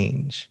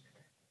strange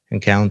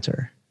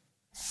encounter.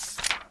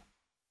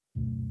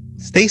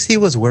 Stacy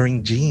was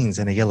wearing jeans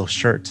and a yellow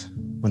shirt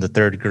when the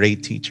third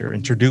grade teacher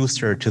introduced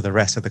her to the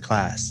rest of the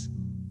class.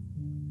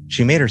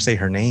 She made her say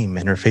her name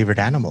and her favorite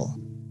animal,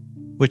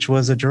 which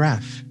was a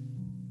giraffe.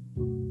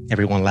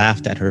 Everyone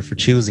laughed at her for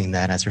choosing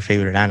that as her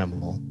favorite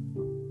animal,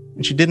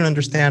 and she didn't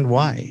understand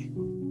why.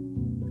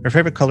 Her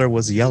favorite color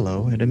was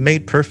yellow, and it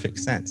made perfect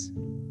sense.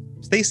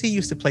 Stacy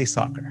used to play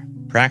soccer.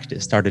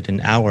 Practice started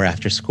an hour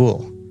after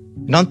school,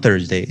 and on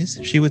Thursdays,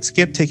 she would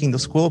skip taking the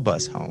school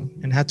bus home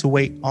and had to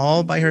wait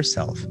all by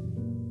herself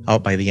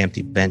out by the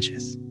empty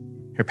benches.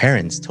 Her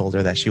parents told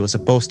her that she was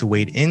supposed to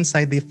wait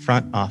inside the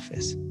front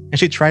office, and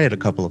she tried it a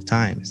couple of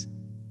times.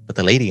 But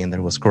the lady in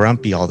there was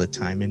grumpy all the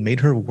time and made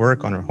her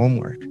work on her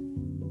homework,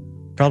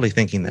 probably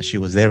thinking that she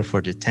was there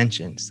for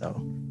detention, so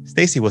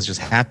Stacy was just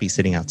happy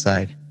sitting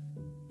outside.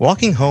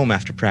 Walking home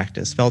after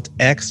practice felt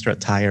extra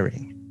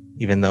tiring,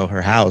 even though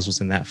her house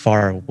wasn't that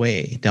far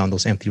away down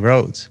those empty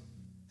roads.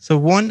 So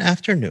one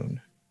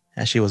afternoon,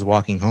 as she was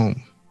walking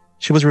home,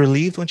 she was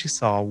relieved when she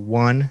saw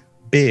one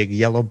big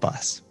yellow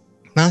bus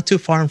not too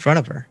far in front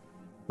of her,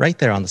 right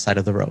there on the side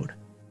of the road.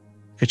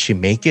 Could she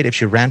make it if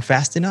she ran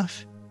fast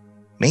enough?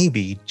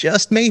 Maybe,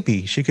 just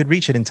maybe, she could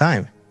reach it in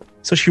time.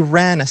 So she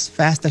ran as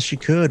fast as she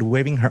could,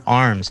 waving her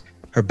arms.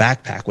 Her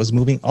backpack was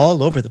moving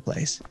all over the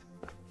place,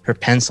 her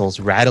pencils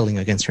rattling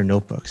against her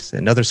notebooks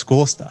and other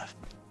school stuff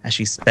as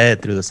she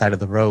sped through the side of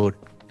the road,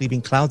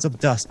 leaving clouds of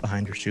dust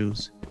behind her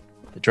shoes.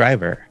 The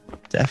driver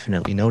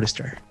definitely noticed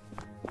her,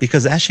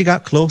 because as she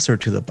got closer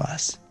to the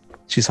bus,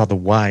 she saw the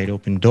wide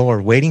open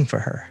door waiting for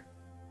her.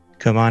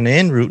 "Come on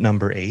in, route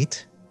number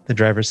 8, the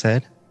driver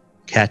said,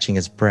 catching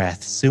his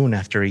breath soon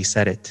after he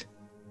said it.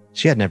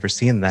 She had never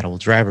seen that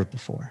old driver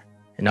before,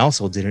 and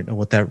also didn't know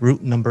what that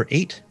route number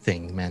 8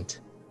 thing meant.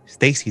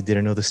 Stacy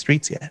didn't know the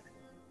streets yet.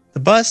 The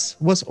bus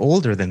was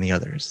older than the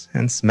others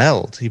and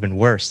smelled even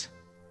worse.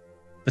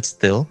 But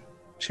still,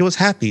 she was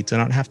happy to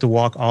not have to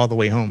walk all the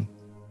way home.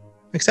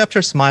 Except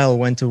her smile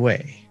went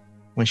away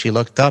when she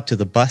looked up to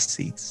the bus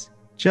seats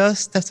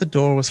just as the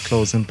door was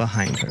closing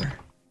behind her.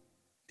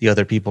 The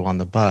other people on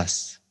the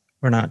bus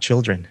were not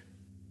children.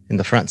 In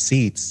the front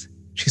seats,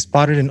 she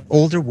spotted an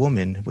older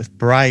woman with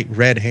bright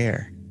red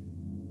hair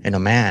and a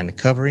man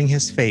covering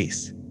his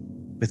face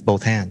with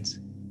both hands.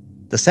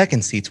 The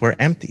second seats were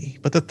empty,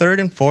 but the third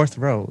and fourth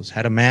rows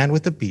had a man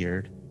with a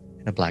beard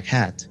and a black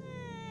hat,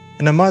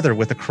 and a mother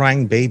with a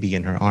crying baby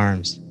in her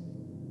arms.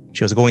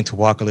 She was going to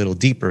walk a little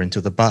deeper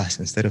into the bus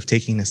instead of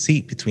taking a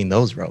seat between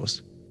those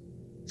rows.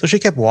 So she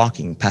kept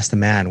walking past the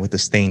man with the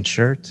stained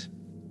shirt,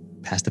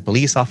 past the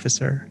police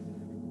officer,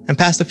 and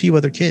past a few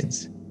other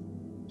kids.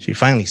 She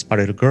finally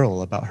spotted a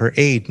girl about her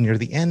age near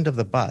the end of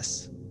the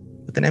bus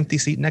with an empty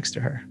seat next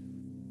to her.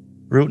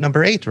 "Route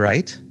number 8,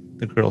 right?"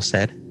 the girl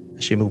said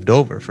as she moved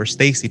over for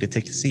Stacy to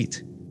take a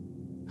seat.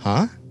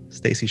 "Huh?"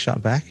 Stacy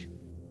shot back.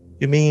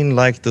 "You mean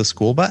like the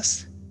school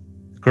bus?"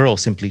 The girl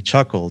simply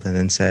chuckled and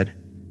then said,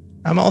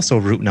 "I'm also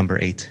route number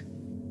 8.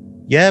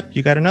 "Yep,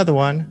 you got another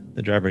one,"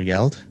 the driver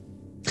yelled,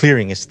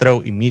 clearing his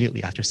throat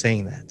immediately after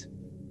saying that.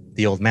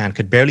 The old man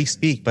could barely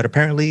speak, but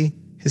apparently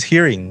his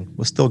hearing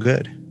was still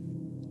good.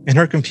 In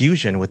her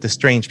confusion with the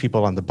strange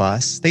people on the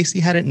bus, Stacy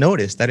hadn't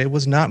noticed that it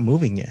was not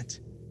moving yet.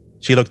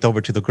 She looked over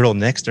to the girl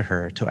next to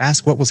her to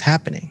ask what was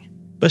happening,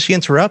 but she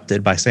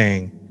interrupted by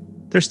saying,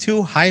 "There's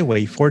 2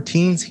 Highway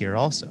 14s here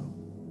also.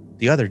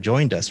 The other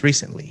joined us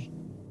recently."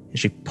 And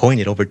she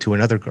pointed over to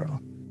another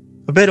girl,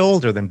 a bit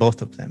older than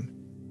both of them,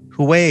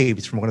 who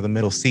waved from one of the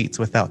middle seats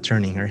without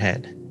turning her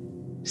head.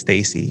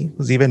 Stacy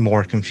was even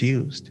more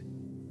confused.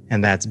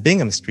 "And that's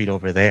Bingham Street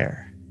over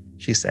there,"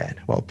 she said,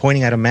 while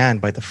pointing at a man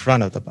by the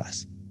front of the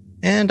bus.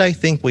 "And I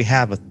think we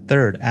have a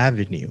 3rd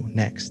Avenue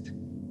next."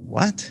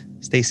 "What?"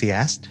 Stacy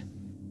asked,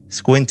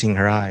 squinting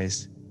her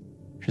eyes.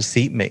 Her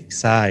seatmate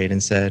sighed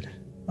and said,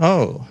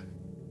 "Oh,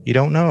 you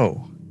don't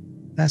know.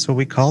 That's what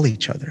we call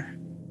each other."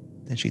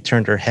 Then she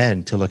turned her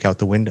head to look out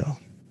the window.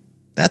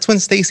 That's when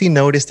Stacy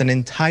noticed an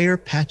entire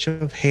patch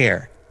of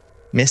hair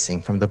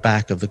missing from the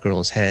back of the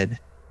girl's head.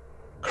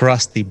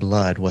 Crusty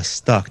blood was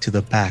stuck to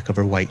the back of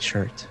her white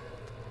shirt.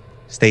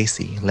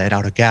 Stacy let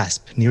out a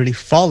gasp, nearly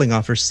falling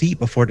off her seat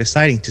before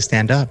deciding to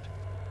stand up.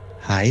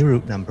 "Hi,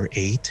 route number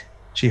 8,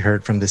 she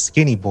heard from the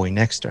skinny boy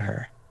next to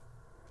her,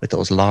 with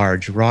those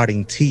large,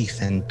 rotting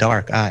teeth and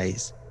dark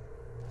eyes.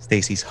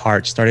 Stacy's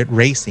heart started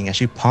racing as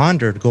she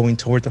pondered going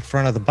toward the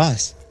front of the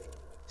bus.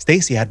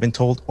 Stacy had been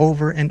told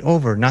over and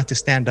over not to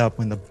stand up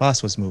when the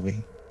bus was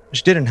moving, but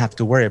she didn't have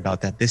to worry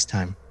about that this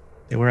time.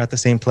 They were at the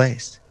same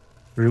place.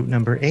 "Route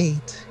number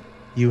 8,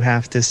 you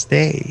have to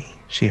stay,"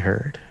 she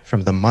heard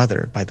from the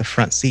mother by the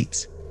front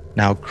seats,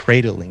 now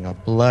cradling a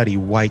bloody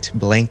white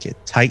blanket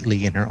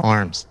tightly in her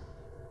arms.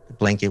 The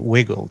blanket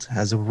wiggled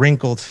as the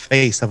wrinkled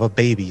face of a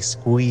baby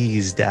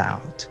squeezed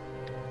out.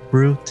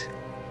 "Route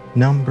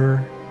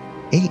number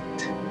 8,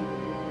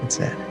 it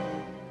said.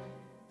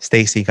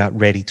 Stacy got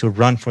ready to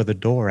run for the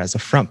door as the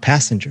front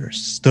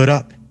passengers stood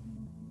up.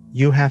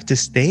 "You have to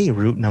stay,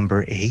 route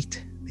number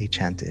 8, they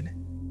chanted.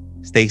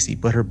 Stacy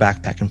put her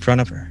backpack in front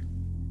of her,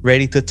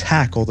 ready to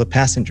tackle the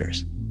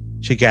passengers.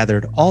 She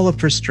gathered all of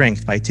her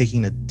strength by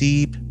taking a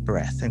deep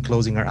breath and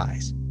closing her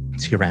eyes.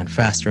 She ran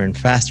faster and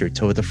faster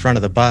toward the front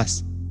of the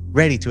bus,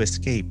 ready to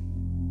escape,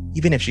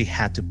 even if she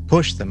had to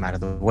push them out of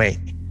the way.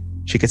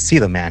 She could see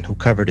the man who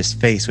covered his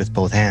face with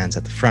both hands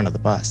at the front of the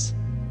bus.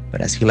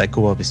 But as he let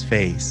go of his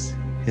face,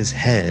 his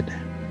head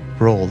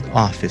rolled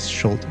off his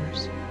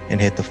shoulders and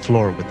hit the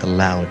floor with a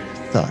loud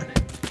thud.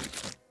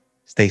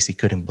 Stacy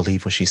couldn't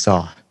believe what she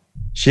saw.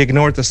 She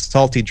ignored the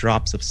salty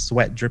drops of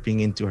sweat dripping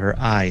into her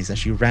eyes as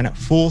she ran at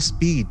full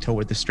speed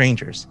toward the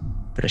strangers.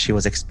 But as she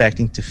was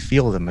expecting to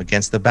feel them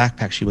against the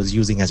backpack she was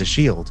using as a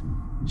shield,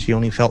 she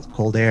only felt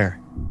cold air.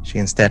 She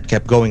instead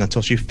kept going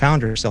until she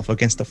found herself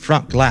against the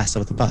front glass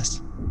of the bus.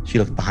 She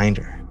looked behind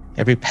her.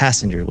 Every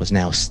passenger was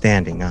now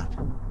standing up.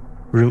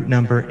 "Route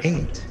number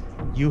 8,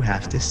 you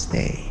have to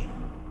stay.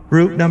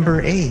 Route number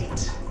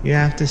 8, you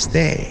have to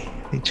stay,"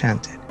 they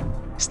chanted.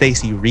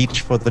 Stacy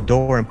reached for the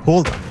door and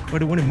pulled on it,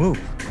 but it wouldn't move.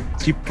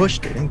 She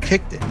pushed it and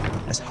kicked it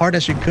as hard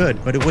as she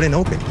could, but it wouldn't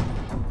open.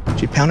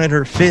 She pounded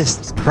her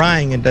fists,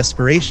 crying in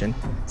desperation.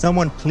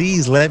 "Someone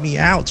please let me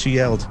out," she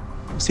yelled.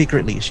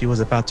 Secretly, she was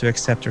about to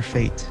accept her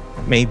fate.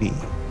 Maybe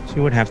she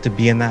would have to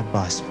be in that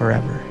bus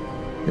forever.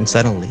 And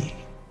suddenly,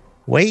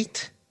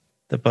 "Wait,"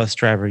 the bus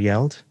driver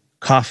yelled,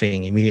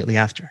 coughing immediately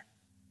after.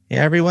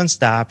 "Everyone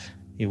stop,"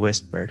 he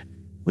whispered.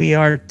 "We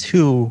are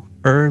too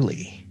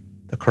early."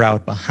 The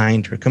crowd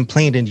behind her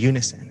complained in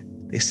unison.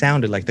 They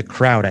sounded like the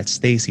crowd at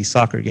Stacy's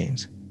soccer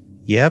games.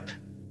 "Yep,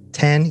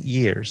 10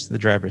 years, the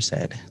driver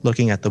said,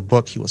 looking at the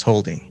book he was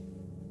holding.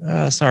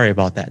 Sorry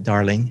about that,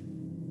 darling.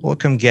 We'll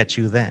come get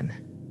you then."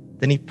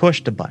 Then he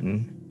pushed a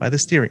button by the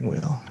steering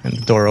wheel and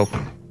the door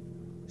opened.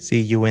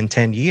 "See you in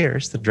 10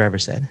 years, the driver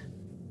said.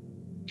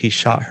 He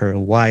shot her a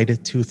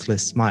wide,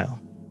 toothless smile.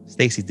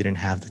 Stacy didn't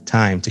have the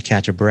time to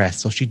catch her breath,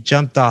 so she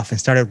jumped off and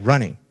started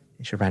running,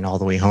 and she ran all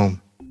the way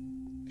home.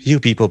 Few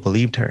people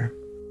believed her.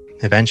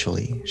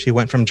 Eventually, she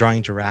went from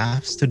drawing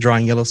giraffes to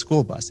drawing yellow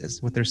school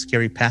buses with their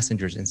scary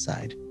passengers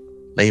inside,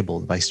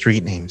 labeled by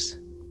street names.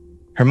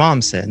 Her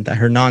mom said that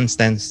her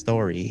nonsense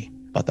story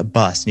about the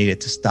bus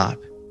needed to stop.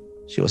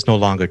 She was no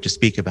longer to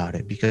speak about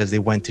it because they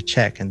went to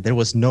check and there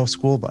was no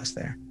school bus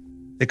there.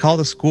 They called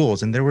the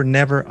schools and there were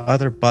never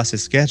other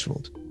buses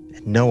scheduled,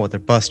 and no other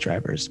bus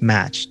drivers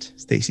matched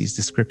Stacy's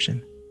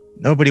description.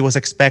 Nobody was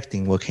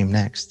expecting what came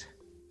next.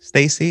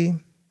 Stacy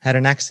had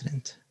an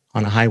accident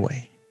on a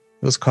highway.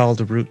 It was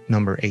called Route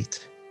number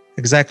 8.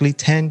 Exactly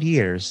 10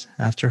 years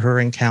after her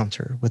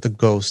encounter with a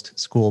ghost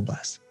school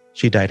bus,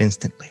 she died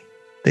instantly.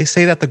 They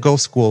say that the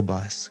ghost school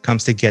bus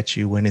comes to get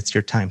you when it's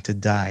your time to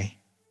die.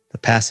 The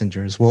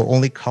passengers will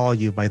only call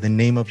you by the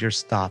name of your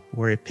stop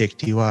where it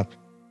picked you up.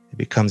 It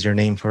becomes your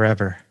name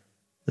forever,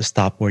 the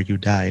stop where you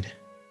died.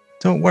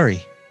 Don't worry,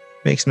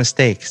 it makes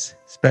mistakes,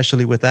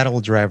 especially with that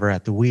old driver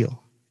at the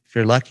wheel. If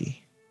you're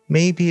lucky,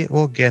 maybe it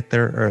will get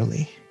there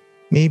early.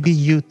 Maybe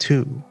you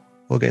too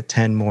will get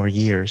 10 more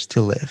years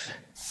to live.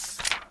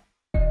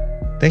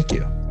 Thank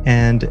you.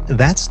 And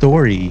that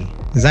story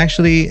is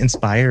actually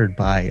inspired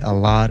by a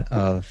lot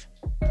of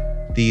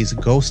these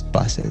ghost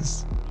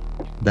buses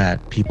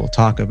that people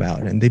talk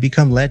about, and they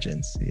become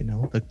legends. You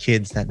know, the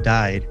kids that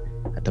died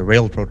at the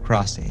railroad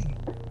crossing,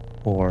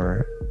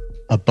 or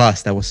a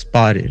bus that was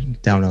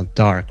spotted down a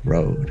dark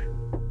road.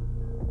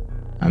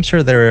 I'm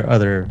sure there are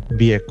other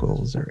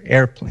vehicles or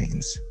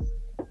airplanes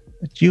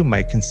that you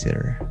might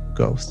consider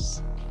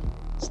ghosts.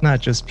 It's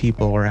not just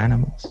people or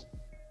animals.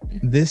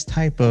 This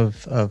type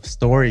of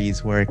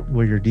stories where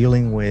you're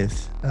dealing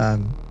with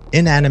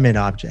inanimate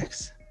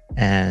objects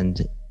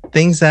and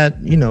things that,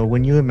 you know,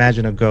 when you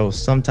imagine a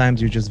ghost,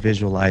 sometimes you just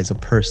visualize a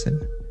person,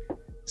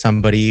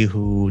 somebody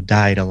who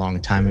died a long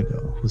time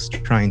ago, who's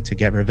trying to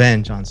get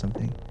revenge on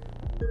something.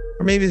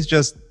 Or maybe it's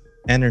just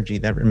energy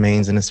that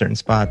remains in a certain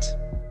spot,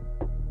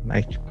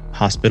 like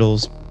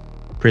hospitals,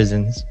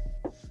 prisons.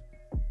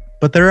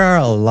 But there are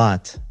a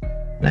lot,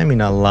 and I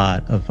mean a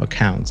lot of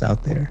accounts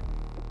out there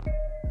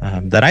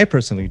that I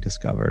personally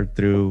discovered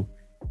through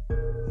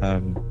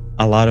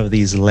a lot of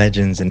these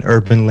legends and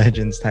urban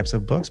legends types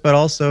of books, but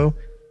also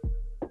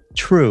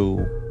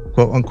true,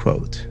 quote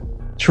unquote,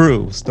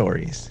 true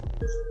stories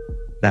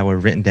that were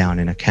written down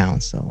in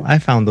accounts. So I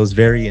found those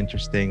very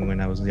interesting when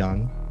I was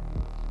young.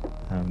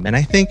 And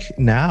I think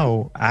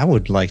now I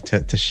would like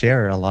to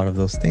share a lot of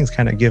those things,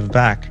 kind of give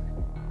back,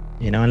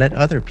 and let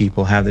other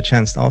people have the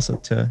chance also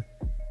to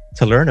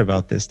learn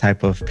about this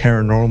type of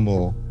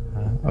paranormal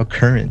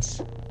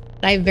occurrence.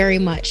 I very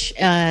much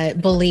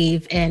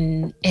believe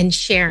in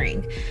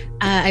sharing.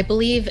 I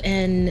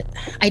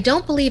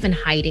don't believe in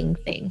hiding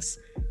things.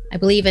 I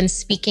believe in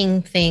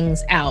speaking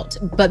things out,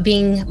 but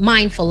being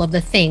mindful of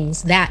the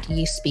things that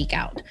you speak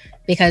out,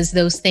 because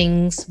those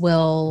things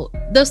will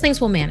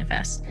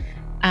manifest.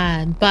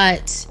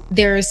 But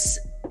there's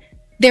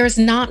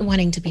not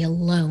wanting to be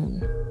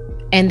alone,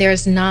 and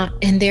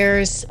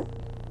there's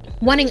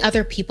wanting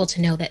other people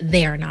to know that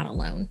they're not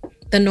alone.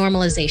 The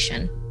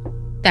normalization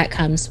that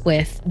comes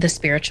with the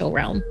spiritual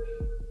realm.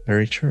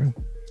 Very true.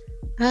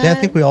 I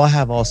think we all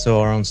have also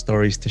our own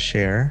stories to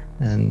share,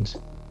 and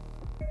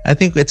I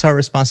think it's our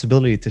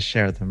responsibility to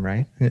share them,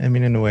 right? I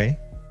mean, in a way.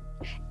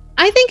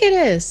 I think it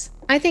is.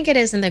 I think it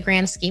is in the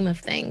grand scheme of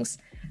things.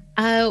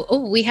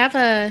 We have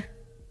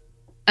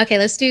okay,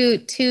 let's do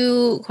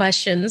 2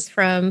 questions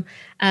from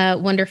a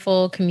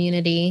wonderful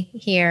community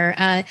here.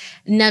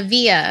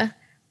 Navia,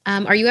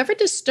 are you ever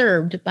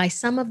disturbed by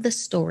some of the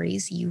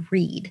stories you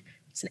read?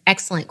 It's an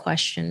excellent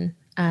question,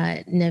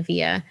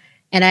 Navia.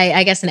 And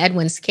I guess in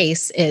Edwin's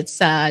case, it's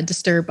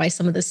disturbed by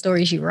some of the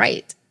stories you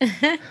write.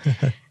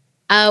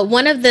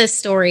 One of the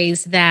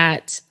stories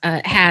that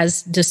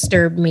has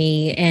disturbed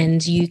me,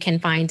 and you can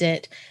find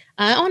it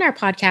on our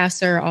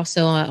podcast or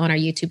also on our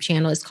YouTube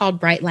channel, is called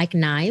Bright Like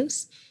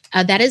Knives.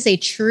 That is a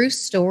true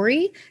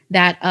story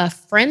that a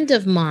friend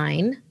of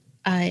mine,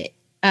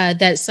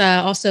 that's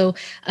also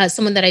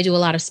someone that I do a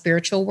lot of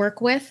spiritual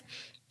work with,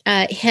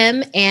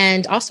 him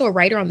and also a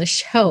writer on the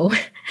show,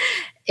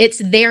 it's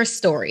their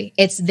story.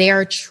 It's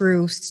their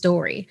true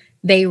story.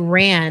 They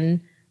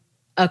ran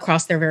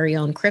across their very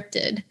own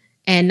cryptid.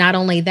 And not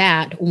only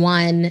that,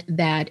 one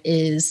that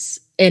is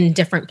in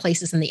different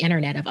places in the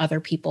internet of other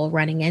people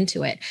running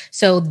into it.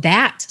 So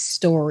that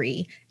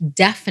story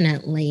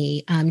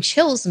definitely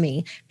chills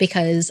me,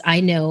 because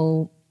I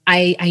know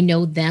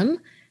them,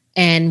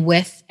 and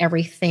with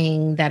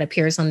everything that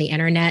appears on the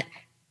internet,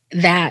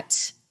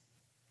 that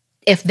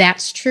if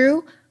that's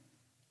true,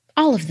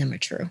 all of them are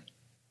true.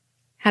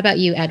 How about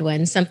you,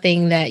 Edwin?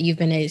 Something that you've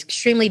been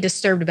extremely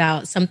disturbed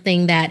about,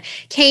 something that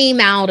came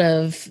out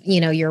of,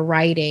 your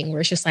writing, where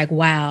it's just like,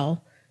 wow,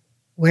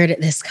 where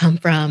did this come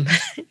from?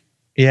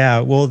 Yeah,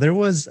 well, there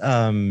was,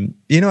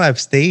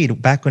 I've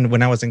stayed back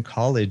when I was in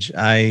college.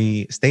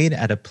 I stayed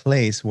at a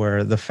place where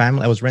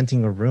I was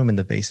renting a room in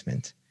the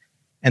basement,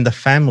 and the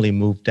family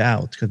moved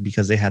out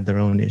because they had their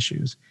own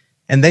issues,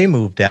 and they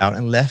moved out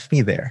and left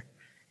me there.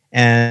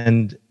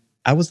 And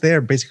I was there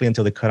basically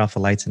until they cut off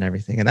the lights and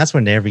everything. And that's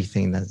when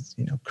everything that's,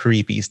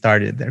 creepy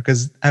started there,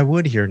 because I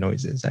would hear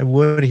noises. I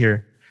would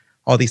hear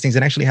all these things,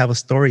 and actually have a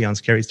story on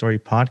Scary Story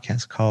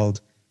podcast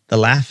called The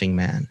Laughing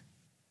Man.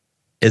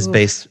 Is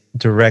based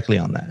directly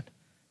on that.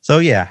 So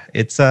yeah,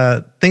 it's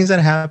things that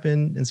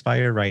happen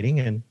inspire writing,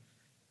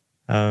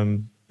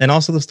 and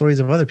also the stories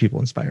of other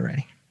people inspire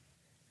writing.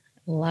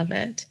 Love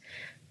it.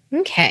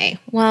 Okay,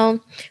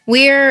 well,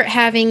 we're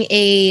having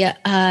a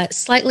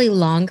slightly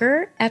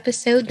longer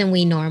episode than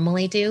we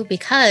normally do,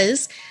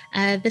 because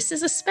this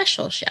is a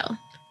special show.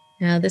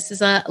 This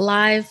is a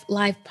live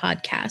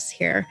podcast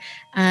here.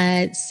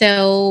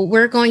 So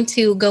we're going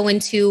to go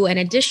into an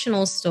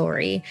additional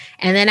story.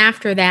 And then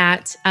after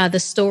that, the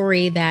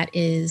story that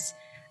is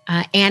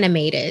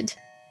animated,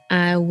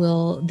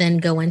 we'll then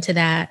go into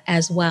that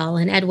as well.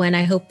 And Edwin,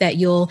 I hope that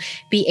you'll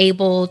be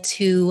able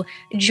to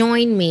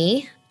join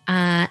me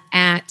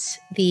at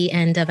the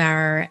end of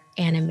our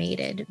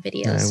animated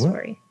video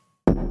story.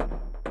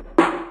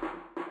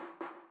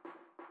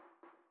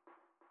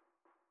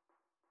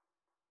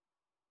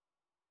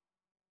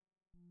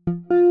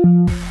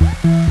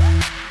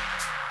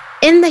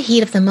 In the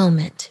heat of the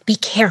moment, be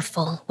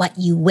careful what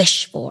you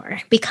wish for,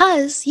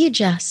 because you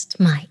just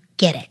might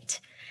get it.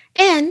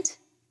 And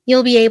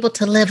you'll be able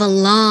to live a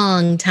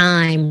long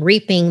time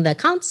reaping the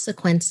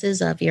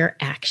consequences of your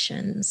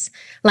actions.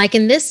 Like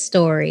in this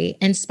story,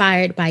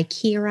 inspired by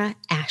Kira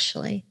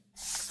Ashley.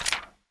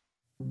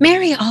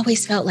 Mary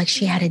always felt like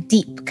she had a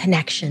deep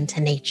connection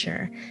to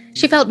nature.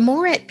 She felt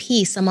more at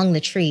peace among the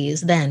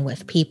trees than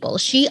with people.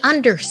 She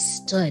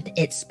understood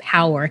its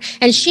power,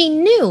 and she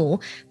knew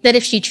that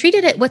if she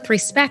treated it with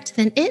respect,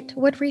 then it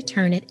would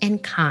return it in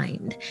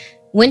kind.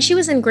 When she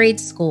was in grade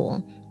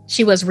school,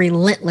 she was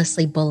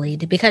relentlessly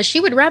bullied because she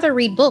would rather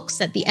read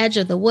books at the edge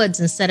of the woods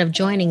instead of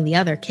joining the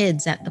other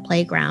kids at the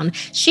playground.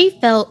 She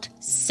felt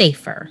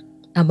safer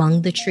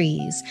among the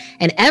trees,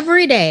 and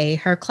every day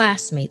her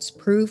classmates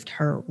proved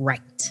her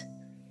right.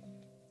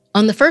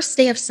 On the first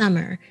day of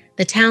summer,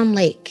 the town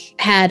lake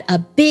had a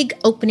big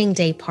opening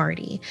day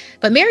party,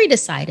 but Mary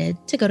decided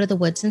to go to the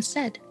woods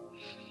instead.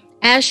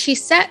 As she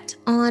sat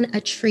on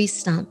a tree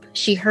stump,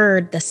 she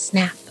heard the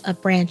snap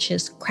of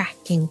branches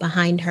cracking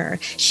behind her.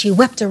 She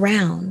whipped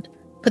around,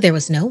 but there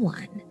was no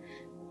one.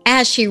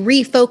 As she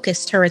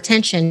refocused her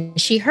attention,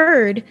 she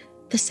heard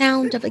the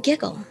sound of a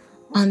giggle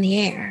on the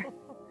air.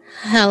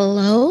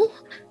 "Hello?"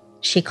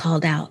 she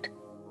called out.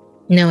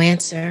 No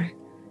answer.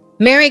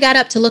 Mary got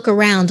up to look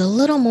around a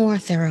little more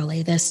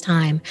thoroughly this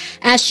time.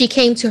 As she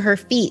came to her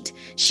feet,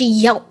 she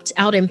yelped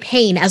out in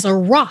pain as a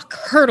rock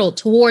hurtled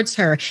towards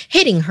her,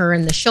 hitting her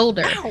in the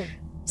shoulder. Ow.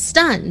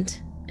 Stunned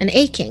and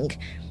aching,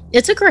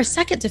 it took her a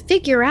second to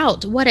figure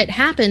out what had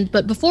happened,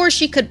 but before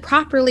she could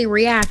properly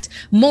react,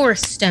 more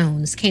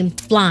stones came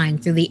flying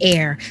through the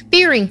air.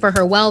 Fearing for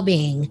her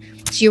well-being,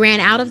 she ran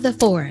out of the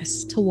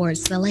forest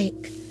towards the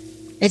lake.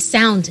 It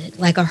sounded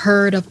like a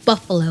herd of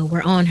buffalo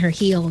were on her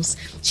heels.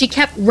 She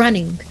kept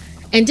running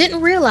and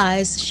didn't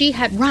realize she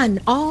had run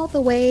all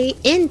the way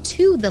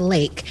into the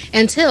lake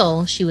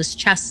until she was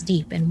chest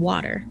deep in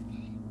water.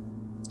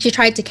 She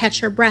tried to catch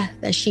her breath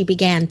as she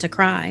began to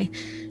cry.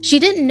 She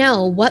didn't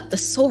know what the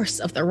source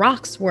of the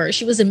rocks were.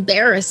 She was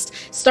embarrassed,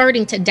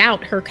 starting to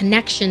doubt her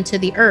connection to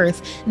the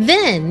earth.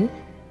 Then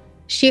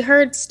she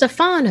heard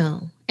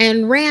Stefano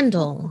and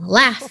Randall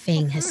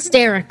laughing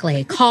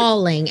hysterically,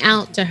 calling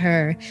out to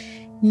her,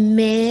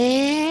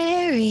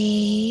 "Mary,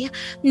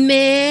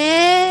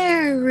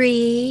 Mary,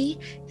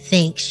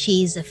 thinks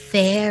she's a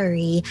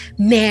fairy.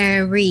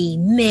 Mary,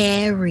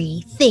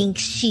 Mary,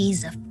 thinks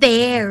she's a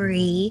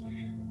fairy."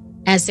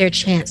 As their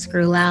chants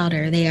grew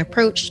louder, they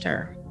approached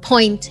her,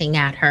 pointing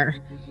at her.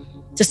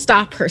 To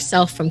stop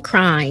herself from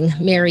crying,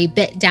 Mary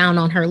bit down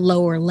on her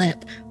lower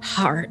lip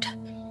hard.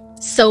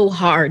 So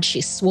hard she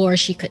swore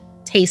she could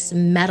taste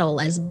metal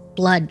as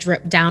blood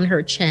dripped down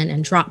her chin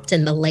and dropped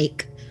in the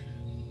lake.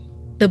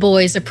 The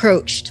boys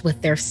approached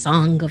with their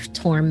song of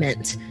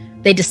torment.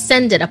 They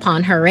descended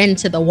upon her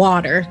into the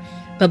water,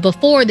 but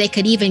before they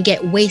could even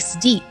get waist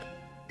deep,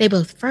 they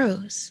both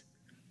froze.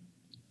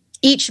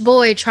 Each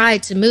boy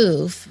tried to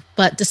move,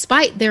 but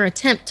despite their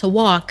attempt to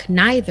walk,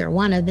 neither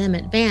one of them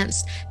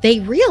advanced. They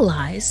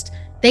realized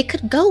they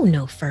could go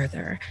no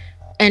further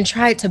and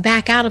tried to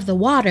back out of the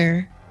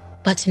water,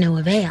 but to no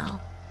avail.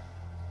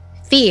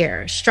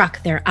 Fear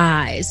struck their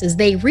eyes as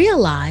they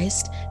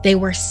realized they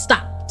were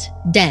stopped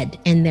dead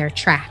in their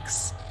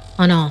tracks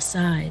on all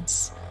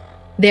sides.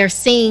 Their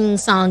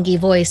sing-songy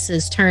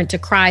voices turned to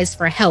cries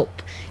for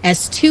help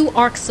as two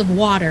arcs of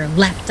water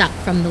leapt up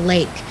from the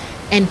lake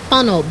and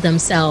funneled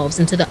themselves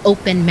into the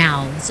open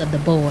mouths of the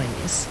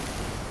boys.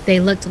 They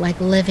looked like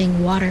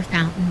living water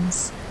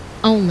fountains,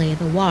 only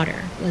the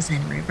water was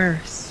in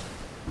reverse.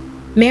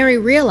 Mary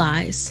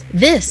realized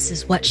this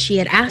is what she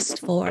had asked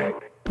for,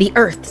 the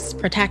earth's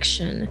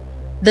protection.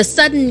 The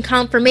sudden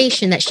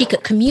confirmation that she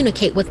could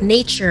communicate with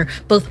nature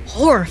both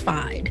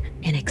horrified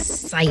and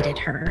excited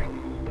her.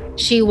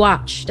 She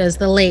watched as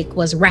the lake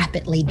was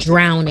rapidly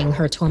drowning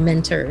her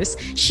tormentors.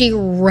 She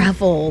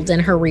reveled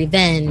in her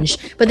revenge,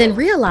 but then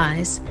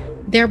realized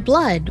their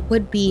blood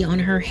would be on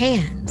her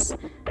hands.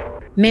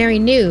 Mary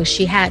knew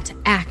she had to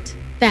act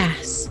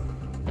fast.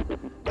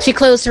 She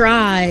closed her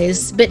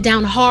eyes, bit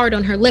down hard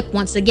on her lip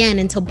once again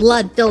until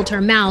blood filled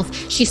her mouth.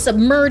 She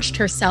submerged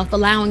herself,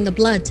 allowing the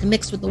blood to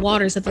mix with the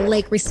waters of the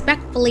lake,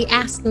 respectfully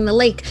asking the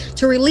lake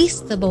to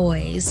release the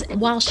boys.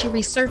 While she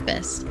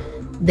resurfaced,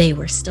 they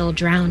were still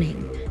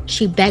drowning.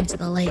 She begged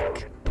the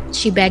lake.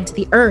 She begged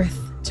the earth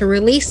to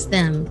release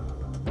them.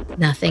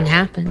 Nothing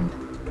happened.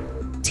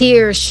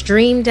 Tears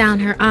streamed down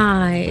her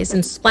eyes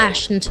and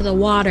splashed into the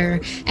water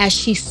as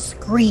she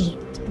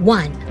screamed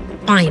one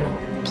final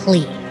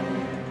plea.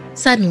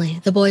 Suddenly,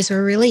 the boys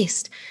were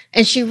released,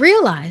 and she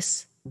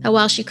realized that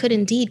while she could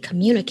indeed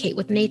communicate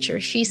with nature,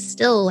 she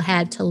still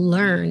had to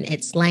learn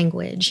its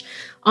language.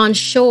 On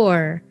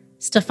shore,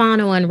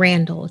 Stefano and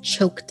Randall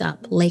choked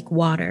up lake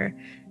water.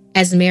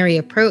 As Mary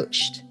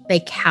approached,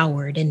 they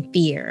cowered in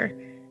fear.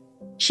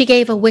 She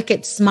gave a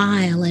wicked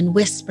smile and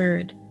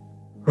whispered,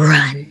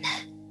 "Run."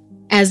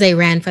 As they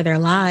ran for their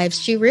lives,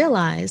 she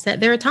realized that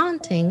their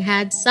taunting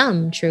had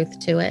some truth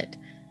to it.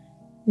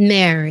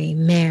 Mary,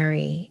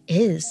 Mary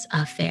is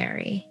a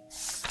fairy.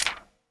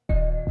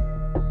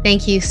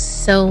 Thank you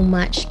so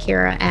much,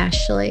 Kira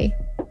Ashley,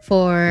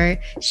 for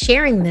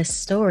sharing this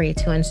story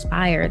to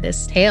inspire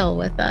this tale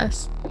with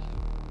us.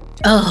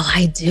 Oh,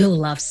 I do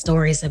love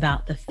stories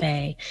about the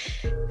Fae.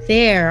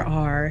 There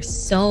are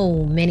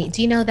so many.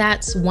 Do you know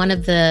that's one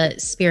of the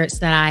spirits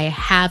that I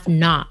have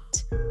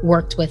not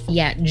worked with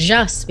yet,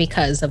 just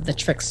because of the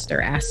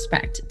trickster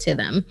aspect to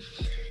them?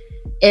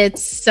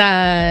 It's,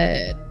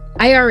 I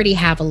already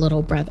have a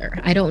little brother.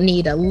 I don't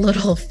need a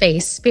little Fae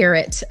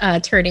spirit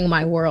turning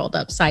my world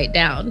upside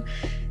down.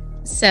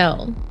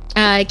 So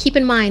keep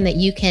in mind that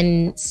you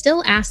can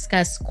still ask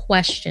us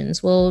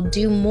questions. We'll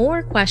do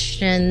more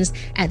questions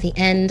at the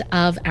end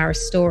of our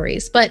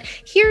stories. But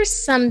here's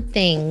some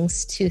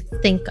things to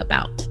think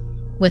about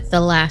with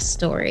the last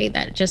story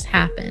that just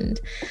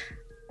happened.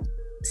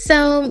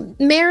 So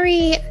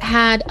Mary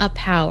had a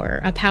power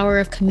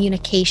of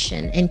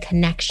communication and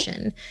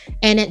connection,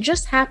 and it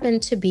just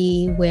happened to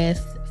be with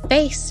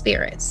Fae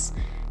spirits,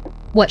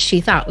 what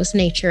she thought was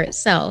nature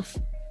itself.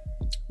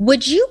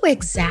 Would you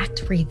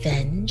exact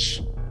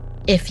revenge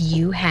if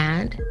you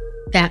had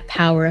that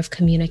power of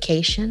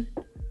communication?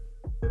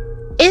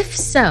 If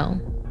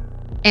so,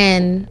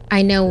 and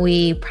I know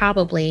we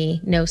probably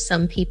know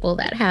some people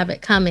that have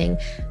it coming,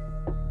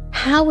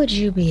 how would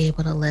you be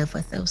able to live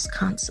with those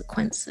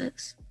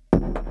consequences?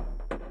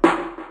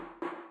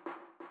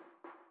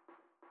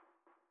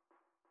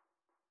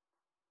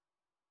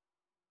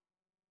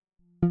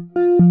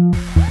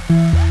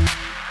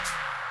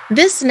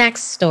 This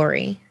next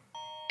story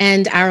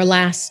and our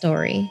last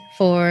story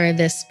for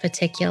this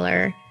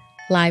particular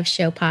live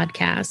show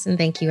podcast, and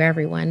thank you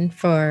everyone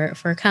for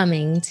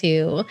coming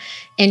to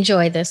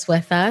enjoy this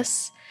with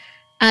us.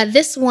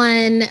 This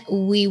one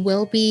we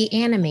will be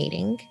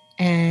animating,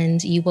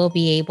 and you will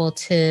be able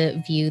to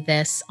view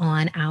this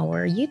on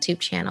our YouTube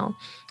channel,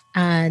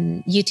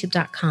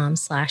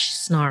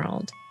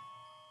 youtube.com/snarled.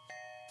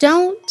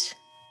 Don't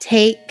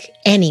take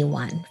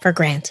anyone for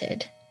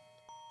granted.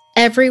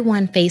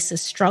 Everyone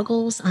faces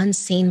struggles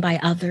unseen by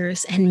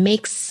others and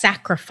makes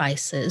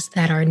sacrifices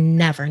that are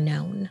never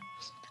known,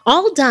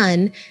 all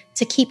done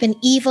to keep an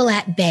evil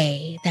at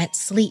bay that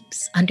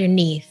sleeps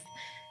underneath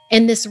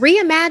in this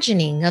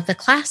reimagining of the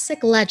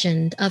classic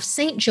legend of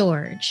St.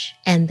 George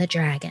and the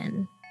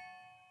Dragon.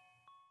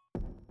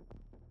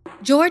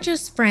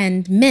 George's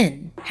friend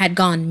Min had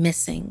gone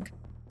missing,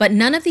 but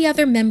none of the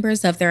other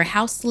members of their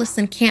houseless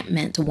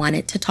encampment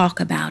wanted to talk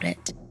about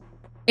it.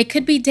 It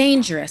could be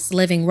dangerous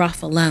living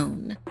rough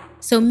alone,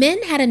 so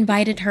Min had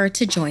invited her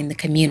to join the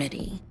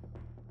community.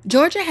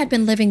 Georgia had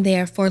been living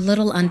there for a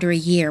little under a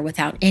year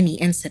without any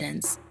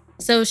incidents,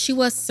 so she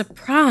was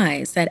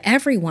surprised that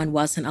everyone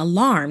wasn't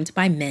alarmed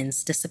by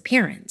Min's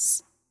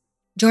disappearance.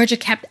 Georgia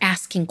kept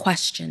asking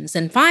questions,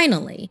 and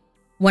finally,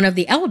 one of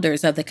the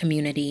elders of the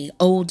community,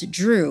 Old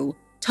Drew,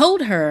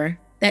 told her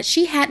that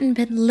she hadn't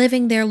been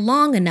living there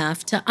long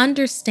enough to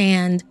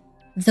understand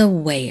the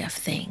way of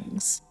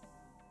things.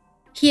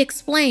 He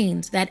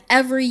explained that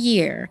every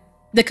year,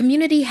 the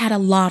community had a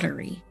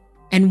lottery,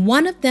 and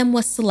one of them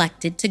was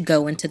selected to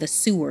go into the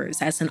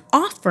sewers as an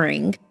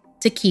offering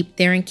to keep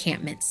their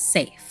encampment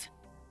safe.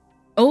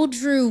 Old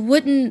Drew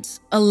wouldn't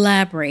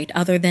elaborate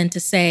other than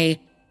to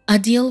say a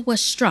deal was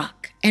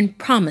struck and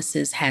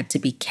promises had to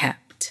be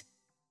kept.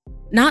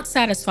 Not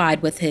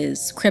satisfied with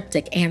his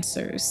cryptic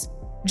answers,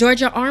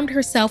 Georgia armed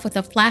herself with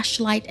a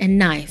flashlight and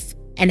knife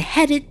and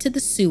headed to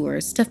the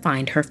sewers to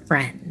find her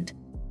friend.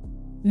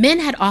 Min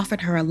had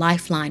offered her a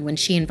lifeline when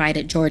she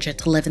invited Georgia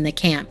to live in the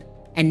camp,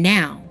 and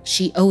now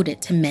she owed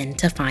it to Min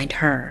to find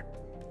her.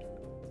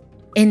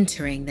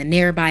 Entering the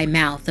nearby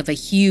mouth of a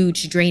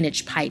huge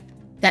drainage pipe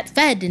that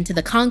fed into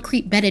the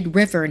concrete-bedded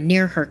river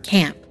near her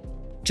camp,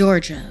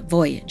 Georgia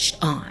voyaged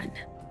on.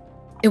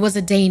 It was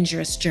a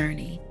dangerous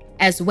journey,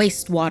 as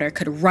wastewater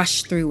could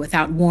rush through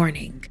without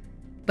warning,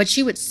 but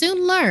she would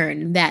soon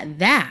learn that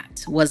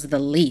that was the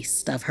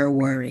least of her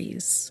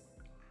worries.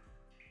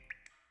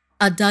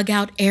 A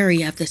dugout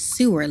area of the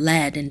sewer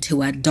led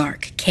into a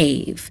dark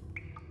cave.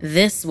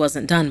 This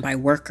wasn't done by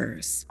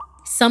workers.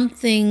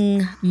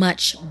 Something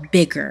much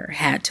bigger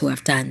had to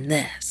have done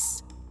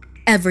this.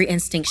 Every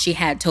instinct she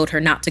had told her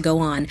not to go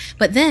on,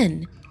 but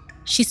then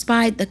she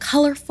spied the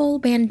colorful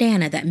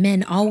bandana that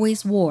Min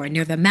always wore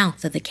near the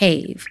mouth of the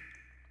cave.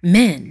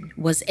 Min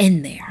was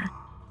in there.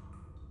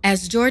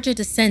 As Georgia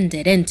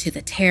descended into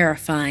the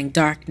terrifying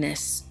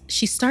darkness,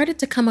 she started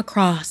to come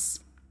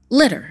across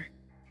litter.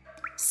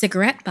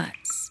 Cigarette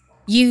butts,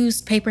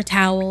 used paper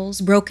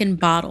towels, broken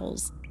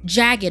bottles,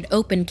 jagged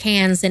open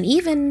cans, and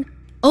even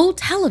old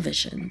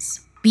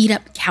televisions,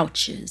 beat-up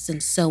couches,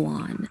 and so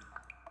on.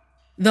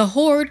 The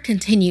hoard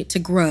continued to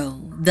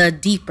grow the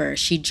deeper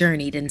she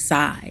journeyed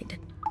inside.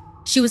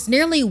 She was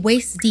nearly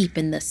waist-deep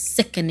in the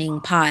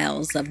sickening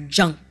piles of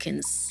junk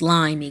and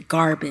slimy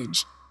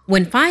garbage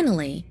when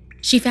finally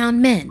she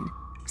found Min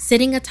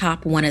sitting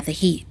atop one of the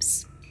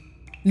heaps.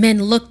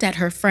 Min looked at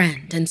her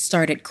friend and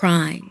started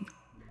crying.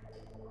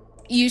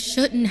 "You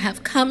shouldn't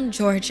have come,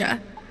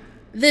 Georgia.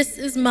 This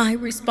is my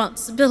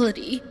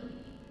responsibility."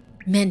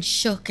 Min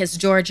shook as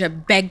Georgia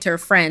begged her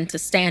friend to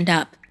stand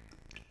up.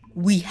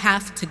 "We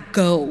have to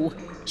go,"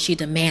 she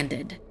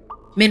demanded.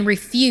 Min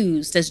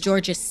refused as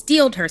Georgia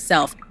steeled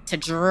herself to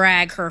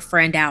drag her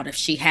friend out if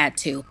she had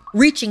to.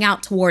 Reaching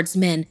out towards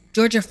Min,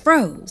 Georgia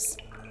froze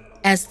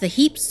as the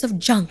heaps of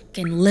junk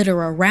and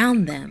litter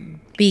around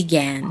them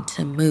began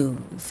to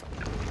move.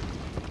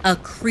 A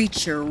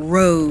creature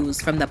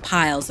rose from the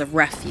piles of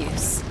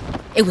refuse.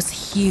 It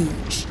was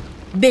huge,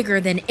 bigger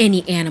than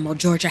any animal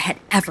Georgia had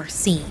ever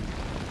seen.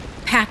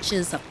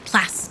 Patches of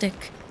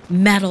plastic,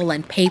 metal,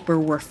 and paper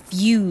were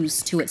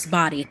fused to its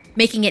body,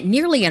 making it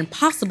nearly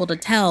impossible to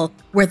tell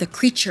where the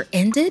creature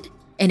ended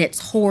and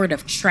its hoard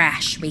of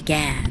trash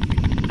began.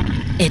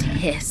 It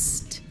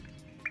hissed.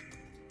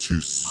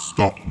 "To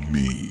stop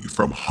me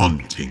from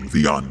hunting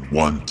the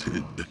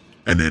unwanted,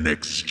 and in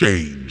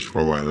exchange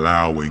for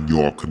allowing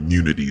your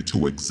community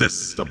to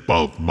exist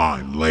above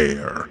my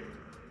lair,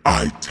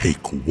 I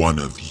take one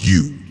of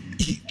you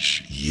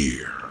each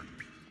year."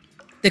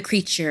 The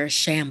creature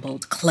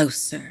shambled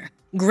closer,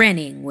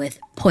 grinning with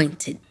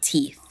pointed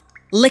teeth.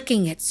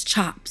 Licking its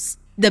chops,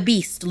 the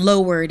beast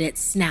lowered its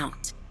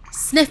snout,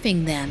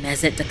 sniffing them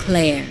as it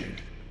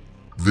declared,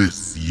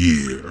 This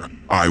year,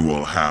 I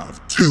will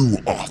have 2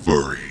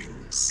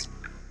 offerings.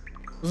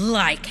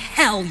 Like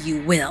hell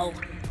you will.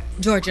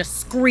 Georgia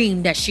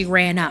screamed as she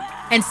ran up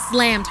and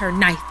slammed her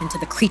knife into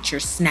the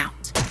creature's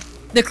snout.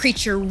 The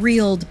creature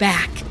reeled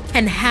back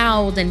and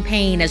howled in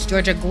pain as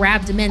Georgia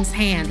grabbed Min's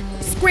hand,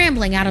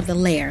 scrambling out of the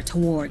lair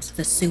towards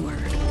the sewer.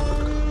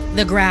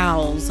 The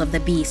growls of the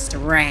beast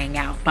rang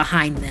out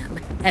behind them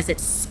as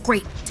it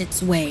scraped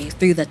its way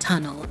through the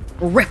tunnel,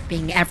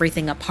 ripping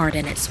everything apart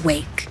in its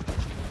wake.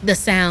 The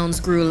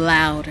sounds grew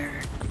louder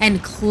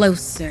and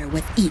closer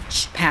with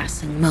each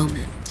passing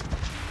moment.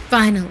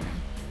 Finally,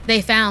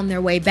 they found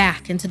their way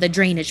back into the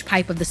drainage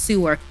pipe of the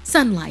sewer,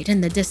 sunlight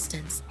in the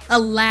distance. A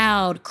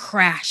loud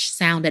crash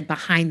sounded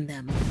behind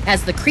them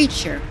as the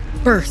creature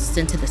burst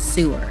into the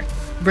sewer,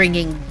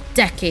 bringing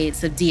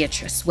decades of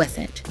Beatrice with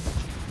it.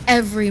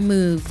 Every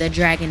move the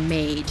dragon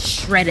made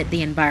shredded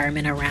the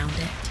environment around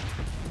it.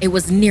 It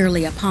was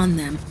nearly upon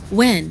them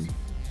when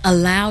a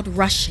loud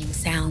rushing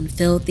sound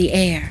filled the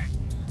air.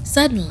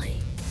 Suddenly,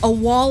 a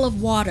wall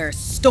of water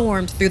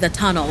stormed through the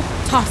tunnel,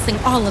 tossing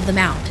all of them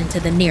out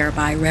into the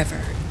nearby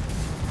river.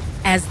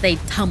 As they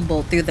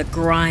tumbled through the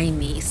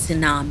grimy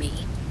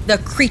tsunami, the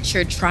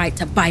creature tried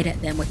to bite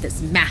at them with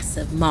its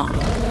massive maw,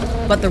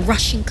 but the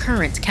rushing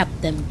current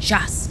kept them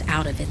just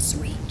out of its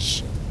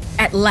reach.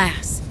 At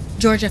last,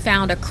 Georgia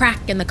found a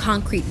crack in the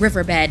concrete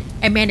riverbed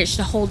and managed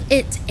to hold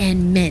it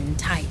and Min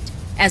tight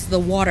as the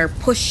water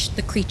pushed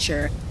the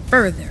creature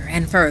further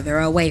and further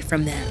away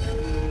from them.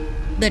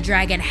 The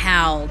dragon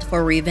howled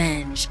for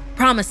revenge,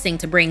 promising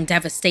to bring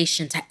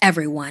devastation to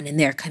everyone in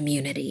their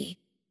community.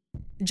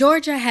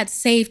 Georgia had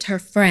saved her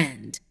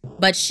friend,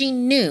 but she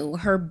knew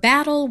her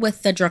battle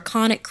with the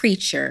draconic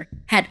creature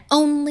had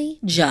only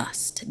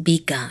just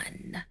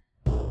begun.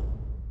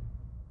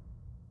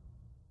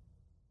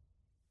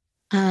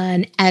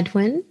 And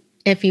Edwin,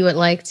 if you would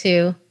like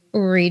to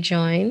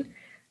rejoin.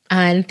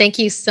 And thank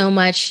you so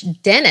much,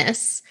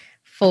 Dennis,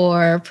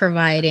 for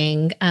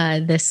providing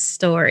this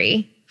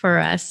story for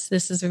us.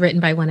 This is written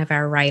by one of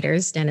our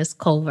writers, Dennis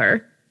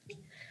Culver.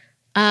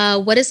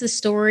 What is the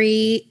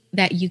story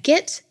that you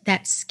get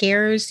that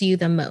scares you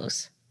the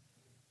most?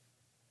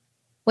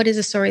 What is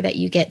a story that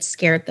you get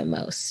scared the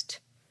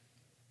most?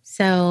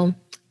 So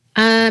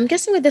I'm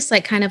guessing with this,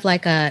 like kind of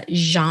like a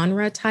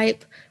genre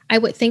type, I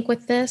would think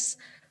with this.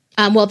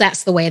 Well,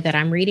 that's the way that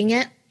I'm reading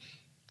it.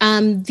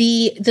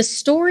 The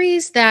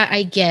stories that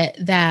I get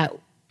that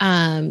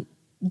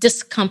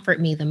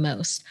discomfort me the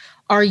most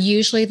are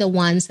usually the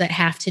ones that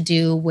have to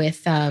do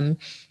with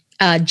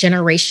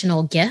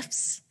generational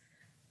gifts.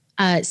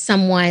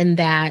 Someone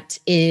that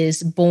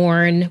is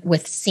born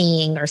with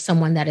seeing or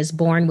someone that is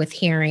born with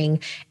hearing.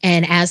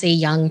 And as a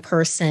young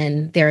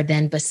person, they're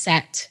then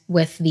beset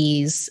with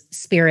these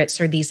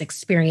spirits or these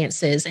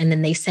experiences. And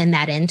then they send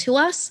that into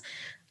us.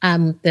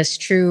 That's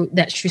true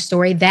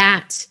story.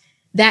 That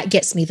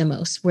gets me the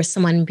most, where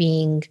someone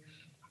being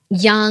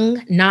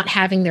young, not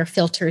having their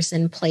filters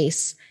in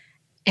place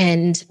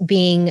and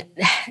being,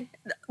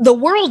 the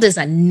world is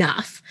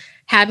enough.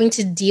 Having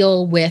to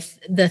deal with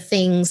the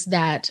things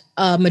that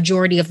a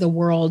majority of the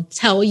world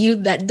tell you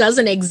that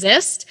doesn't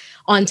exist,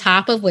 on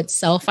top of with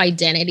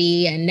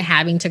self-identity and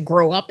having to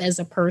grow up as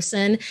a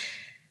person,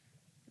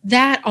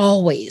 that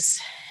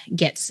always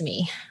gets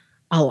me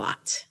a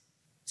lot.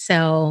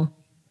 So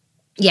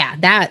yeah,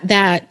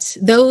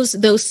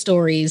 those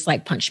stories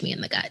like punch me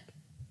in the gut.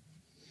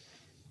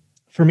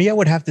 For me, I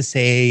would have to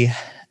say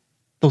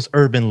those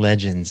urban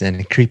legends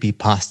and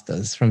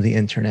creepypastas from the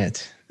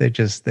internet. They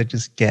just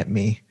get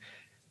me.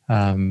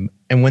 And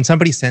when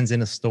somebody sends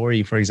in a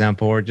story, for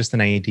example, or just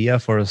an idea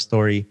for a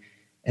story,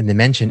 and they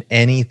mention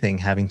anything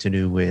having to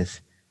do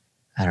with,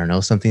 I don't know,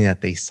 something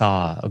that they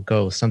saw, a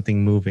ghost,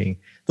 something moving,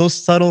 those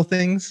subtle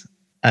things,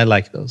 I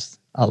like those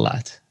a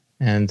lot.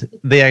 And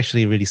they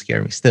actually really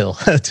scare me still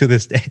to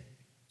this day.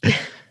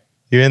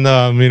 Even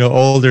though I'm,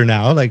 older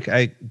now,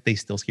 they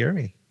still scare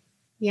me.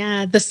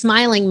 Yeah. The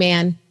Smiling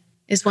Man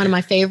is one of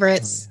my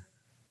favorites.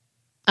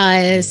 Oh,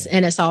 yeah.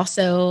 And it's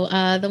also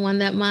the one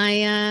that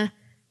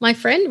my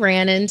friend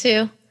ran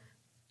into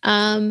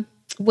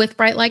with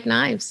Bright Like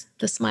Knives,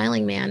 The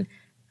Smiling Man.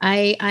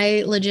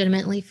 I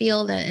legitimately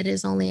feel that it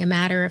is only a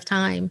matter of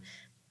time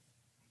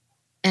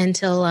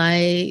until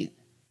I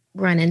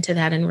run into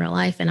that in real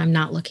life, and I'm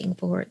not looking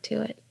forward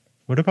to it.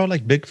 What about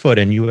like Bigfoot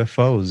and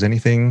UFOs?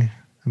 Anything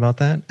about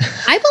that?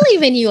 I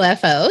believe in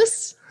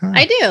UFOs. Huh.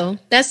 I do.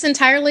 That's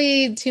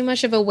entirely too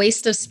much of a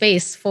waste of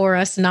space for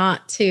us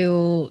not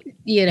to,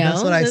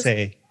 That's what I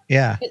say.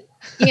 Yeah.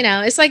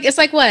 It's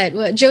like what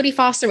Jodie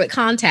Foster with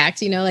Contact,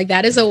 like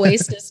that is a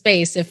waste of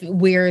space if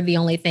we're the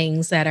only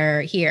things that are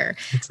here.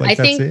 It's like,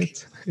 I think,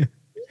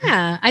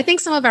 yeah, I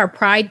think some of our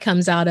pride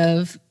comes out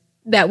of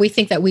that. We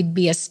think that we'd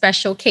be a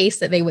special case,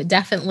 that they would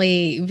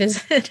definitely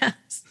visit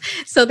us.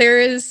 So there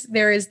is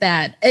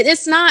that.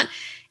 It's not,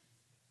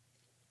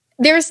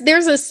 there's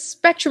a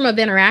spectrum of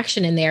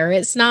interaction in there.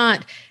 It's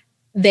not,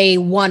 they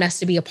want us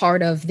to be a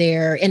part of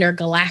their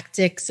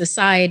intergalactic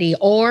society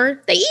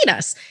or they eat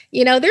us.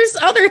 There's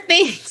other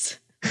things.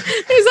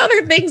 There's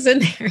other things in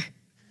there.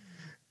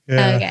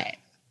 Yeah. Okay.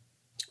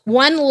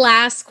 One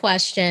last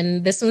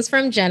question. This one's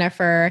from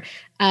Jennifer.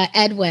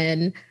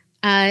 Edwin.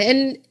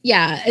 And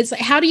yeah, it's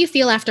like, how do you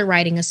feel after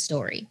writing a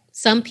story?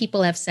 Some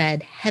people have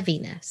said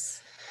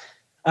heaviness.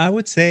 I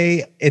would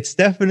say it's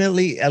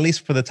definitely, at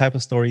least for the type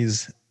of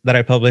stories that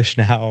I publish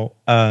now,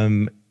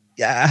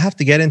 yeah, I have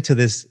to get into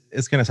this.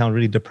 It's going to sound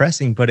really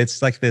depressing, but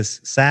it's like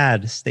this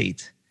sad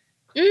state,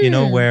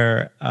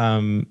 where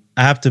I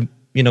have to,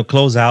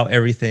 close out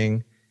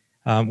everything.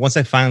 Once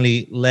I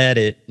finally let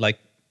it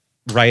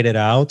write it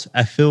out,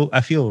 I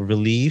feel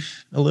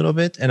relief a little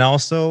bit. And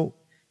also,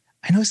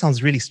 I know it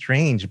sounds really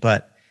strange,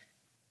 but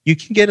you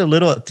can get a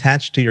little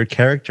attached to your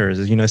characters,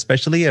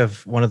 especially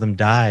if one of them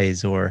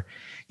dies, or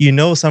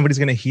somebody's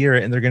going to hear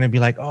it and they're going to be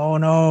like, oh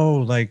no,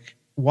 like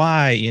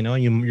why?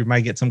 You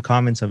might get some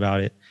comments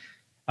about it.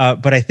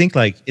 But I think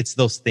it's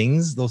those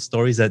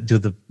stories that do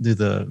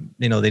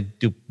they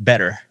do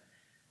better.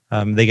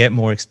 They get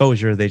more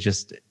exposure.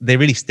 They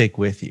really stick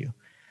with you.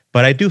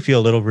 But I do feel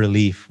a little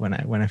relief when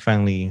I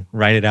finally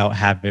write it out,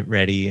 have it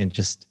ready, and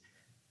just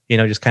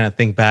kind of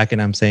think back,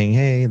 and I'm saying,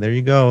 hey, there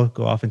you go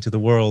off into the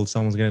world.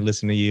 Someone's going to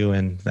listen to you,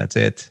 and that's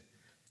it.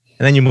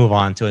 And then you move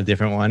on to a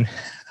different one.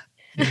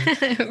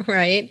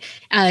 Right.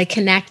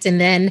 Connect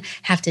and then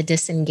have to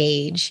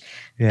disengage.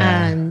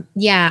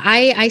 Yeah.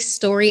 I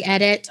story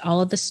edit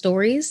all of the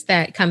stories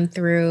that come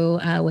through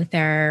with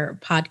our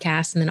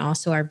podcast, and then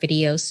also our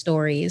video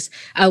stories.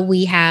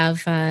 We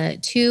have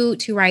two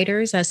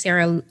writers,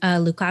 Sarah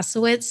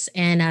Lukasiewicz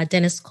and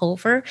Dennis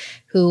Culver,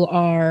 who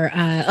are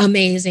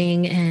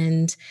amazing,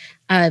 and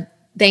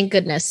thank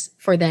goodness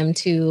for them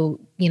to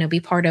be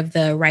part of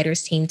the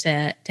writers team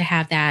to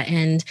have that.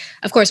 And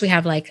of course, we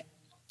have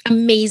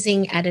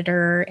amazing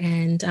editor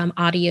and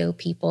audio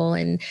people,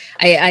 and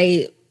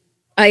I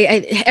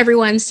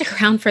everyone stick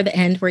around for the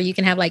end where you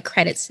can have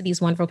credits to these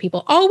wonderful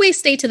people. Always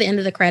stay to the end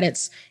of the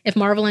credits. If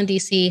Marvel and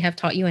DC have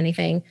taught you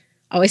anything,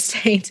 always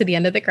stay to the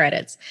end of the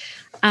credits.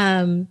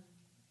 So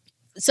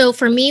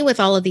for me,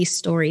 with all of these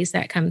stories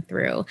that come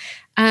through,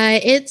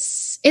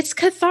 it's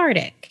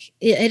cathartic.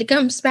 It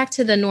comes back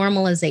to the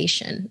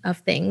normalization of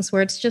things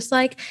where it's just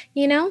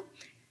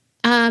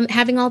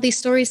having all these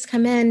stories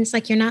come in. It's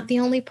you're not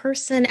the only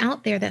person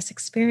out there that's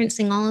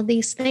experiencing all of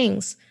these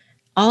things.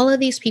 All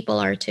of these people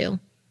are too.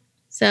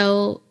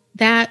 So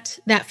that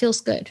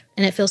feels good,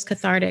 and it feels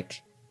cathartic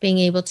being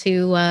able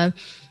to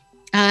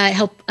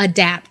help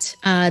adapt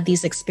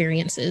these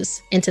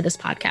experiences into this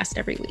podcast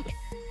every week.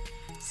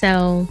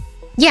 So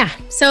yeah.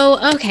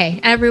 So okay,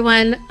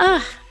 everyone.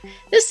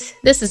 This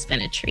has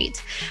been a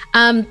treat.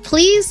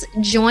 Please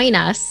join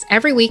us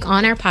every week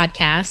on our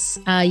podcasts.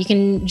 You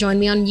can join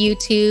me on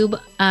YouTube.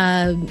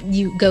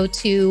 You go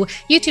to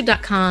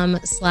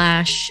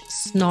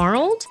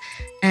youtube.com/snarled,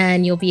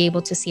 and you'll be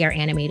able to see our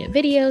animated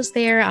videos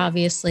there.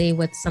 Obviously,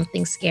 with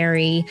something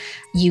scary,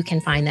 you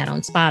can find that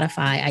on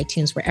Spotify,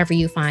 iTunes, wherever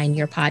you find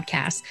your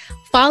podcasts.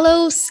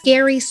 Follow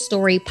Scary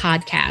Story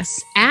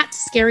Podcasts at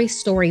Scary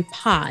Story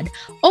Pod,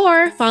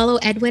 or follow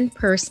Edwin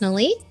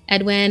personally,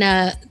 Edwin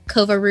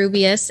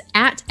Covarrubias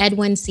at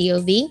Edwin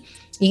COV.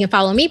 You can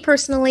follow me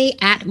personally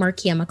at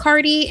Markia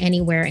McCarty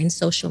anywhere in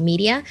social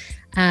media.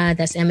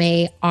 That's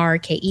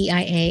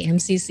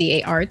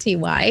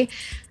MarkeiaMcCarty.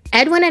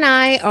 Edwin and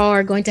I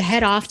are going to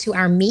head off to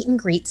our meet and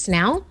greets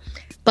now.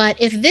 But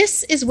if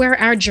this is where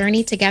our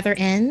journey together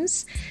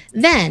ends,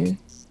 then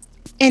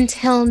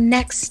until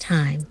next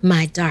time,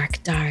 my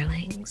dark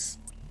darlings,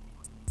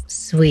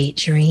 sweet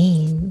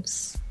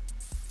dreams.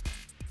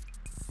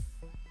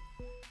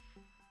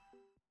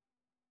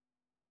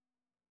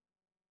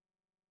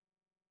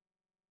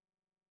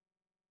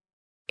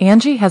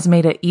 Angie has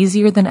made it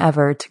easier than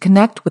ever to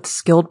connect with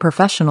skilled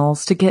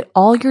professionals to get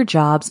all your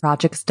jobs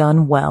projects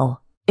done well.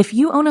 If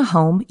you own a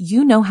home,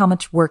 you know how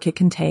much work it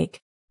can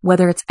take,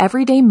 whether it's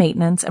everyday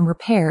maintenance and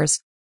repairs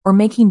or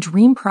making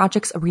dream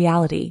projects a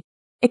reality.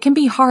 It can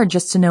be hard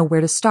just to know where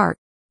to start,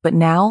 but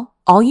now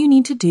all you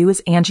need to do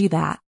is Angie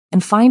that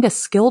and find a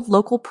skilled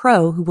local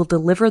pro who will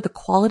deliver the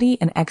quality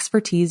and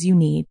expertise you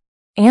need.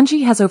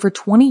 Angie has over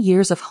 20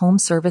 years of home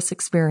service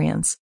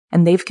experience,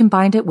 and they've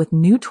combined it with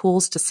new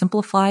tools to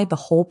simplify the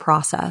whole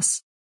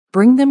process.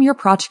 Bring them your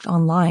project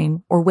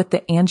online or with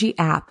the Angie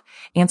app,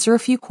 answer a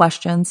few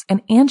questions,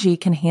 and Angie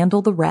can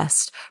handle the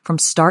rest from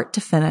start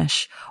to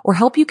finish, or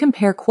help you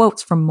compare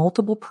quotes from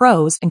multiple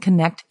pros and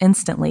connect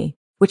instantly,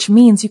 which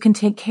means you can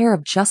take care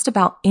of just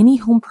about any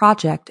home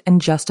project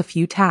in just a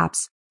few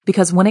taps.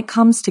 Because when it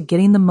comes to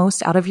getting the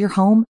most out of your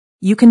home,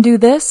 you can do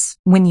this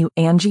when you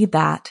Angie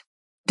that.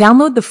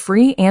 Download the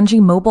free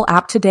Angie mobile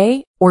app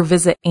today or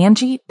visit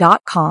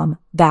Angie.com.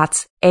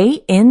 That's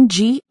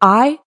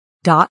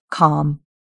ANGI.com.